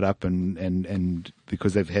down and shut up and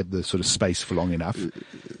because they've had the sort of space for long enough.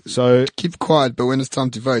 So keep quiet, but when it's time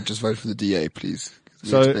to vote, just vote for the DA, please.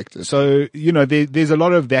 There's a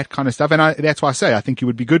lot of that kind of stuff, and that's why I say I think you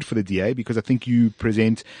would be good for the DA, because I think you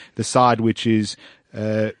present the side which is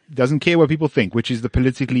doesn't care what people think, which is the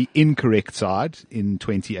politically incorrect side in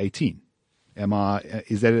 2018.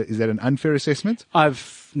 Is that an unfair assessment?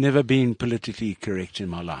 I've never been politically correct in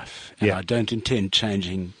my life, and I don't intend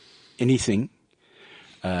changing anything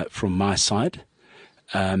from my side.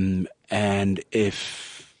 And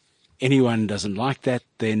if anyone doesn't like that,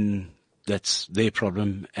 then that's their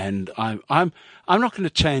problem, and I'm not going to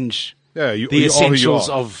change the essentials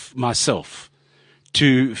of myself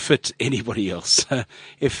to fit anybody else.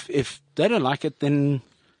 If they don't like it, then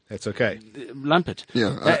that's okay. Lump it.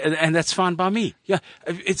 Yeah, and that's fine by me. Yeah,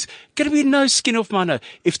 it's going to be no skin off my nose.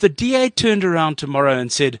 If the DA turned around tomorrow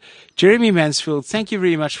and said, "Jeremy Mansfield, thank you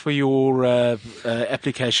very much for your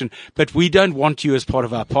application, but we don't want you as part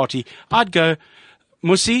of our party," I'd go,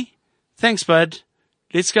 "Musi, thanks, bud.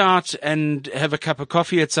 Let's go out and have a cup of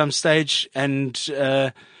coffee at some stage, and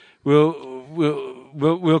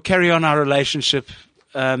we'll carry on our relationship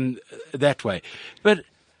that way." But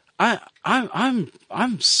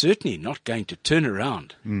I'm certainly not going to turn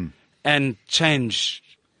around and change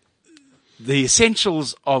the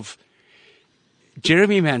essentials of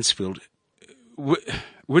Jeremy Mansfield,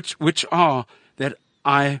 which are that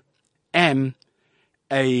I am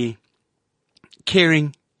a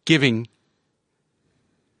caring, giving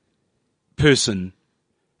person,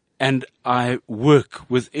 and I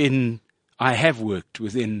have worked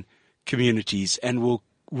within communities and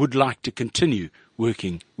would like to continue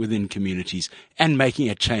working within communities and making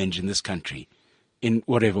a change in this country in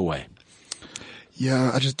whatever way. Yeah,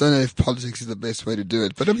 I just don't know if politics is the best way to do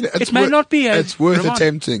it, but I mean, it may not be. It's worth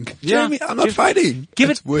attempting. Yeah, Jeremy, I'm not fighting.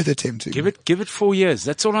 It's worth attempting. Give it 4 years.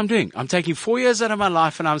 That's all I'm doing. I'm taking 4 years out of my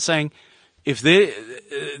life, and I'm saying, if they're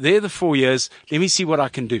the 4 years, let me see what I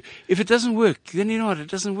can do. If it doesn't work, then you know what, it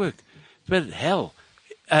doesn't work. But hell,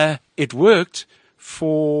 it worked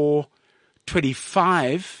for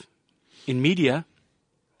 25 in media.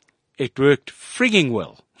 It worked frigging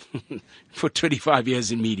well for 25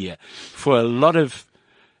 years in media for a lot of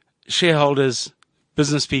shareholders,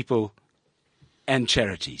 business people, and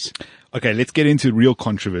charities. Okay, let's get into real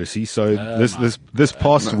controversy. So this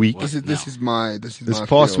past week,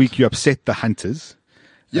 you upset the hunters.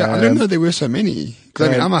 Yeah, I didn't know there were so many.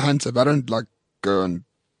 Because I'm a hunter, but I don't go and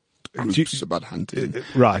groups about hunting.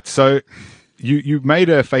 Right. So you made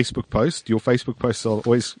a Facebook post. Your Facebook posts are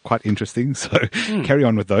always quite interesting. So carry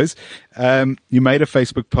on with those. You made a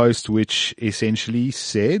Facebook post which essentially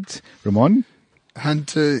said, Ramon?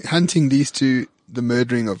 Hunting leads to the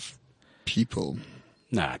murdering of people.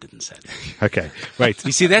 No, I didn't say that. Okay. Wait.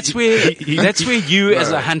 You see, that's where you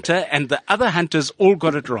as a hunter and the other hunters all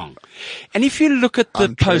got it wrong. And if you look at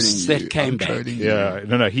the posts that came back. Yeah.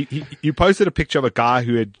 No. You posted a picture of a guy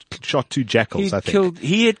who had shot 2 jackals, I think.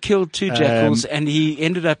 He had killed 2 jackals and he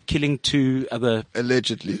ended up killing 2 other.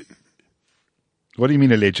 Allegedly. What do you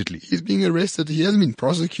mean allegedly? He's being arrested. He hasn't been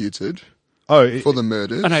prosecuted for the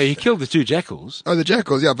murders. Oh no, he killed the 2 jackals. Oh, the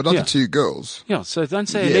jackals, yeah, but not the 2 girls. Yeah, so don't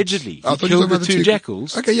say allegedly. I He killed the 2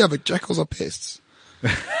 jackals. Okay, yeah, but jackals are pests.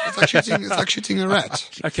 It's like shooting a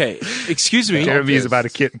rat. Okay, excuse me. Jeremy is about to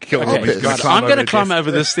kill Okay, him. He's right. gonna I'm going to the climb desk.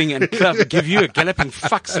 over this thing and give you a galloping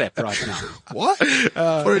fuck slap right now. What?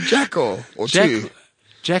 For a jackal or 2?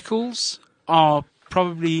 Jackals are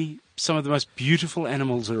probably some of the most beautiful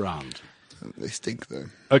animals around. They stink though.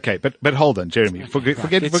 Okay, but hold on, Jeremy. Forget.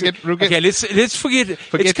 Okay, let's forget.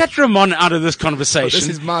 Let's cut Ramon out of this conversation. This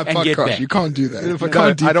is my and get podcast. back. You can't do that.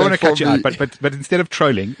 I don't want to cut you out, but instead of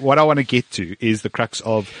trolling, what I want to get to is the crux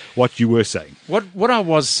of what you were saying. What I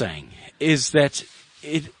was saying is that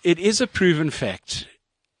it is a proven fact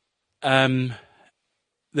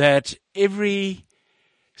that every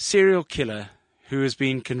serial killer who has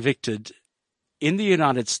been convicted in the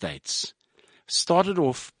United States started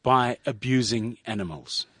off by abusing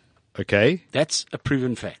animals. Okay. That's a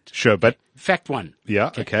proven fact. Sure, but Fact 1. yeah,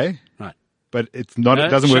 okay. Right. But it's not. No, it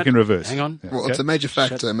doesn't work in reverse. Hang on. Well, it's a major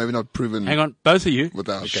factor, maybe not proven. Hang on. Both of you.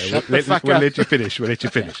 Without. Okay, Shut the fuck we'll up. let you finish. We'll let you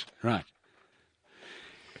finish. Right.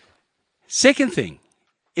 Second thing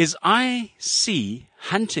is I see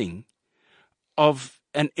hunting of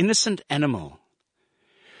an innocent animal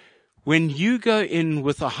when you go in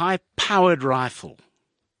with a high-powered rifle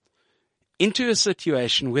into a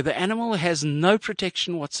situation where the animal has no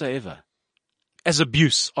protection whatsoever as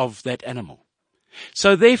abuse of that animal.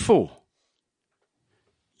 So therefore,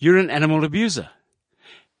 you're an animal abuser.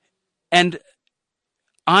 And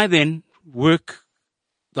I then work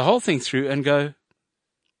the whole thing through and go,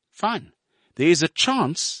 fine. There's a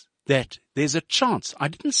chance. I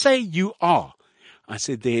didn't say you are. I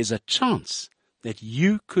said there's a chance that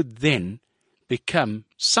you could then become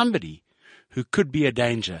somebody who could be a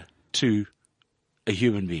danger to a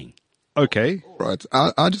human being. Okay. Right.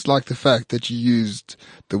 I just like the fact that you used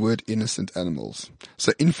the word innocent animals.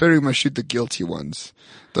 So in theory, we must shoot the guilty ones.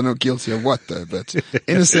 Don't know guilty of what though, but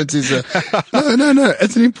innocent is no.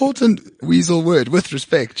 It's an important weasel word. With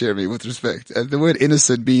respect, Jeremy, with respect. The word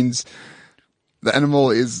innocent means the animal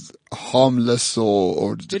is harmless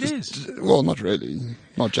or It is. Well, not really.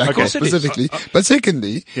 Not jackal course it is. specifically. But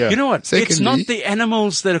secondly, Yeah. You know what? Secondly, it's not the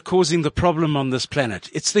animals that are causing the problem on this planet.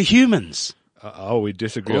 It's the humans. We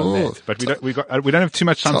disagree on Oh. that, but we don't have too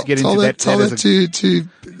much time to get tell into that. Tell that that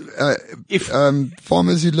If- to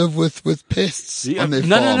farmers who live with pests Yeah, on their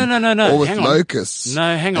no, farm, no, or with hang on. locusts,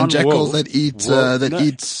 No, hang on. and jackals Whoa. that eat Whoa. No.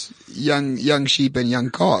 eat young sheep and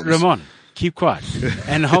young calves. Ramon, keep quiet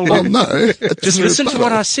and hold Well, on. no, it's Just a listen to what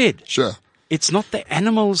rebuttal. I said. Sure. It's not the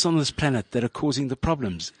animals on this planet that are causing the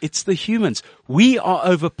problems. It's the humans. We are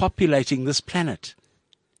overpopulating this planet.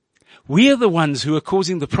 We are the ones who are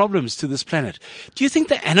causing the problems to this planet. Do you think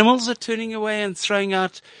the animals are turning away and throwing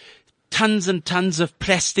out tons and tons of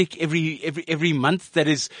plastic every month that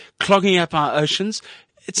is clogging up our oceans?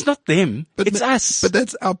 It's not them. It's us. But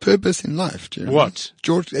that's our purpose in life, Jeremy. What?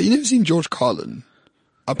 George, you never seen George Carlin?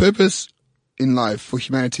 Our purpose in life for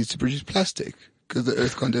humanity is to produce plastic because the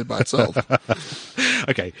earth can't do it by itself.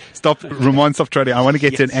 Okay, stop, Ramon, stop trolling. I want to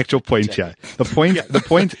get to an actual point here. The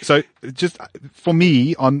point, so just for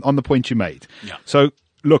me on the point you made. Yeah. So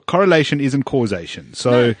look, correlation isn't causation.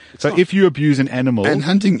 So if you abuse an animal. And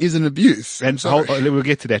hunting is an abuse. And we'll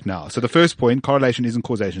get to that now. So the first point, correlation isn't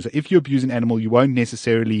causation. So if you abuse an animal, you won't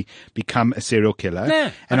necessarily become a serial killer.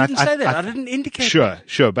 No, and I didn't say that. I didn't indicate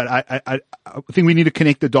Sure. But I think we need to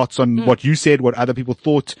connect the dots on what you said, what other people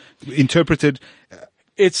thought, interpreted.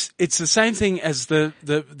 It's the same thing as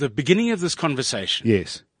the beginning of this conversation.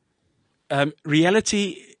 Yes.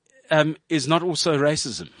 Reality is not also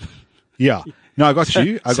racism. Yeah. No, I got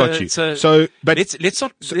you. But let's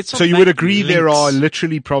not so you would agree there are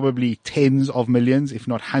literally probably tens of millions, if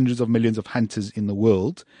not hundreds of millions of hunters in the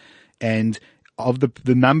world. And of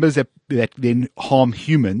the numbers that then harm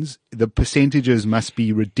humans, the percentages must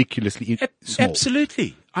be ridiculously small.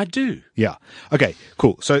 Absolutely. I do. Yeah. Okay,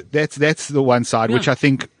 cool. So that's the one side, which I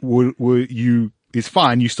think you is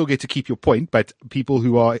fine. You still get to keep your point, but people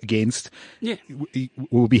who are against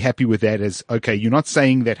will be happy with that as, okay, you're not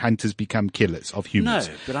saying that hunters become killers of humans.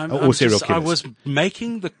 No, but or serial killers. I was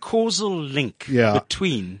making the causal link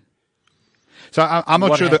between. So I'm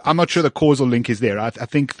not sure. I'm not sure the causal link is there. I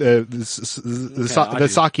think the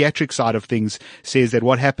psychiatric side of things says that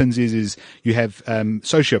what happens is you have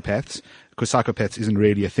sociopaths, because psychopaths isn't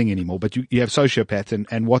really a thing anymore, but you have sociopaths,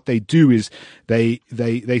 and what they do is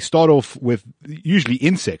they start off with usually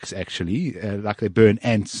insects, actually, like they burn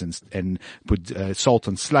ants and put salt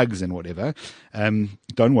on slugs and whatever.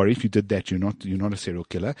 Don't worry, if you did that, you're not a serial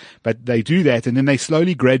killer. But they do that, and then they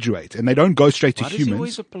slowly graduate, and they don't go straight to humans. Why does he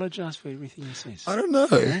always apologize for everything he says? I don't know.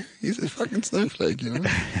 He's a fucking snowflake, you know.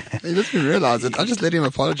 He doesn't realize it. I just let him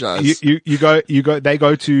apologize. They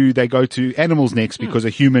go to animals next because a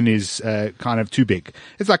human is kind of too big.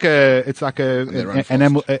 It's like an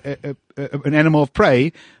animal of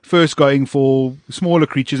prey, first going for smaller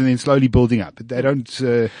creatures and then slowly building up. They don't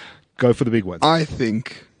go for the big ones. I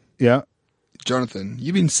think. Yeah. Jonathan,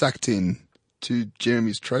 you've been sucked in to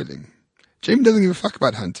Jeremy's trolling. Jeremy doesn't give a fuck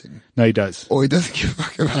about hunting. No, he does. Or he doesn't give a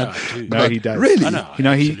fuck about No, he does. Really?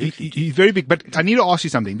 He's very big. But I need to ask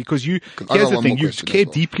you something, because here's the thing. You care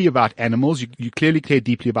deeply about animals. You clearly care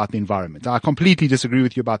deeply about the environment. I completely disagree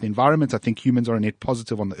with you about the environment. I think humans are a net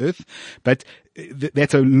positive on the earth. But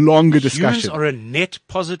that's a longer discussion. Humans are a net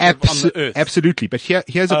positive on the earth. Absolutely. But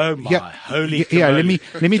here's holy. Let me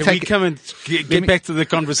Can we come and get back to the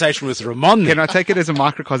conversation with Ramon? Can I take it as a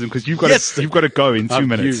microcosm? Because you've got to go in 2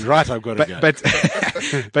 minutes. You're right. I've got to go.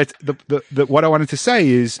 But the what I wanted to say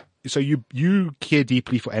is, so you care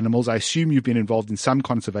deeply for animals. I assume you've been involved in some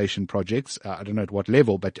conservation projects. I don't know at what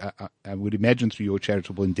level, but I would imagine through your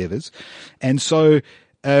charitable endeavors. And so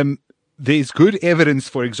there's good evidence,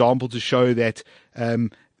 for example, to show that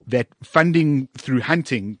that funding through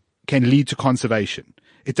hunting can lead to conservation.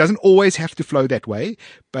 It doesn't always have to flow that way,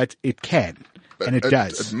 but it can. And it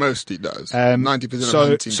does. It mostly does. 90% of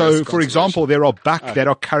hunting. So, for example, there are buck that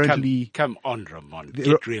are currently. Come on, Ramon.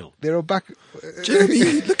 Get real. There are buck.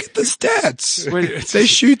 Jeremy, look at the stats. They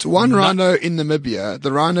shoot one rhino in Namibia.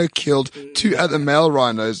 The rhino killed 2 other male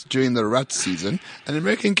rhinos during the rut season. An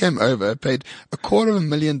American came over, paid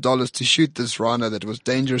 $250,000 to shoot this rhino that was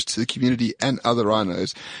dangerous to the community and other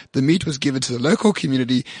rhinos. The meat was given to the local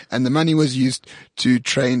community, and the money was used to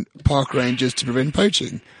train park rangers to prevent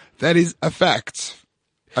poaching. That is a fact.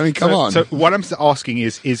 I mean, come on. So what I'm asking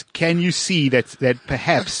is can you see that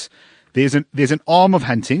perhaps there's an arm of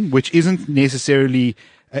hunting which isn't necessarily,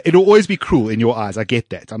 it'll always be cruel in your eyes. I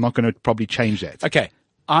get that. I'm not going to probably change that. Okay.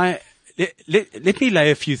 Let me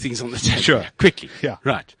lay a few things on the table. Sure. Quickly. Yeah.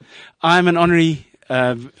 Right. I'm an honorary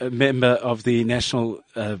member of the National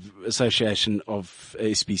Association of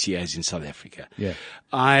SPCAs in South Africa. Yeah.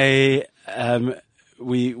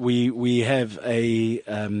 We have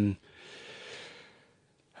a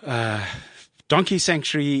donkey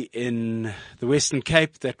sanctuary in the Western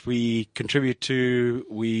Cape that we contribute to.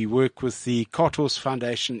 We work with the Cart Horse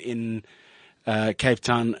Foundation in Cape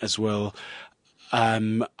Town as well.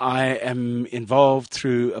 I am involved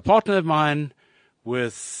through a partner of mine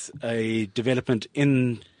with a development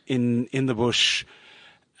in the bush.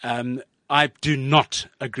 I do not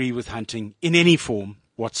agree with hunting in any form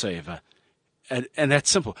whatsoever. And that's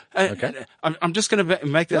simple. Okay. I'm just going to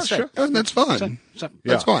make that straight. Sure. That's fine.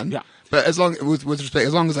 That's fine. Yeah. But as long, with respect,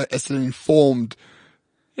 as long as it's an informed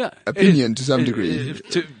opinion to some degree.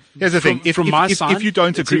 Here's the thing. If you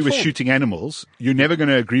don't agree with informed. shooting animals, you're never going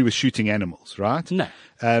to agree with shooting animals, right? No.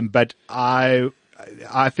 But I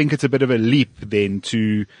think it's a bit of a leap then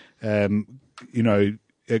to,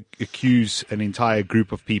 accuse an entire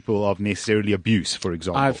group of people of necessarily abuse, for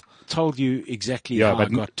example. I've told you exactly how I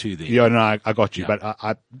got to there. Yeah, no, I got you.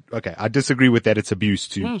 Yeah. But I disagree with that. It's abuse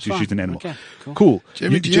to shoot an animal. Okay, cool.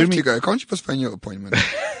 Jeremy, do you have to go? Can't you postpone your appointment?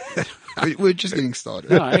 We're just getting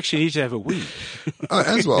started. No, I actually need to have a wee.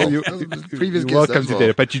 As well. Previous guest welcome as to well.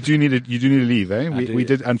 that. But you do need to leave, eh? We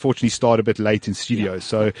did unfortunately start a bit late in studio,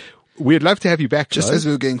 so we'd love to have you back. Just though, as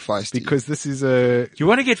we were getting feisty. because this is a. You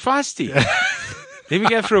want to get feisty? Let me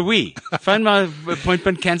go for a wee. Phone my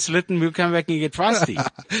appointment, cancel it, and we'll come back and get feisty.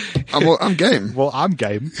 I'm game. Well, I'm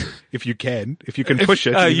game. If you can push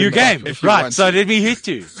it. Oh, you game. if you Right. want So to. let me hit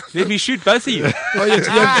you. Let me shoot both of you. Oh, you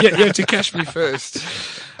have to catch me first.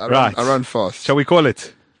 I run fast. Shall we call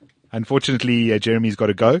it? Unfortunately, Jeremy's got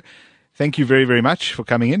to go. Thank you very, very much for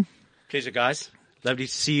coming in. Pleasure, guys. Lovely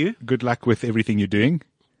to see you. Good luck with everything you're doing.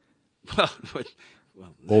 Well,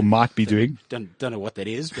 or might be doing. Don't know what that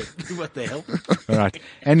is, but what the hell. All right.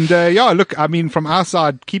 And, look, I mean, from our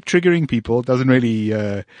side, keep triggering people. It doesn't really,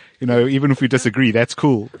 even if we disagree, that's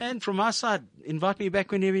cool. And from our side, invite me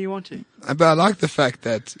back whenever you want to. But I like the fact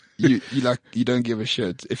that you don't give a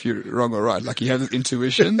shit if you're wrong or right. Like, you have this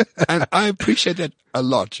intuition. And I appreciate that a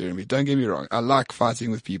lot, Jeremy. Don't get me wrong. I like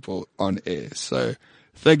fighting with people on air. So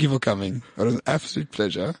thank you for coming. It was an absolute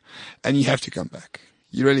pleasure. And you have to come back.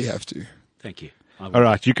 You really have to. Thank you. All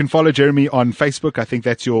right. You can follow Jeremy on Facebook. I think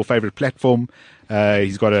that's your favorite platform.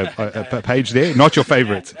 He's got a page there. Not your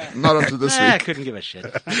favorite. Not until this week. I couldn't give a shit.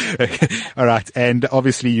 All right. And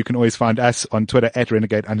obviously you can always find us on Twitter at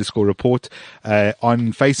Renegade_report,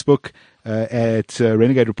 on Facebook, at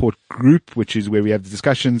Renegade Report Group, which is where we have the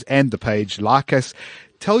discussions, and the page. Like us.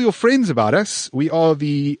 Tell your friends about us. We are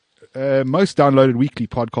the most downloaded weekly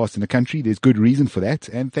podcast in the country. There's good reason for that.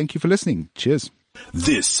 And thank you for listening. Cheers.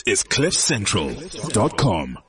 This is CliffCentral.com.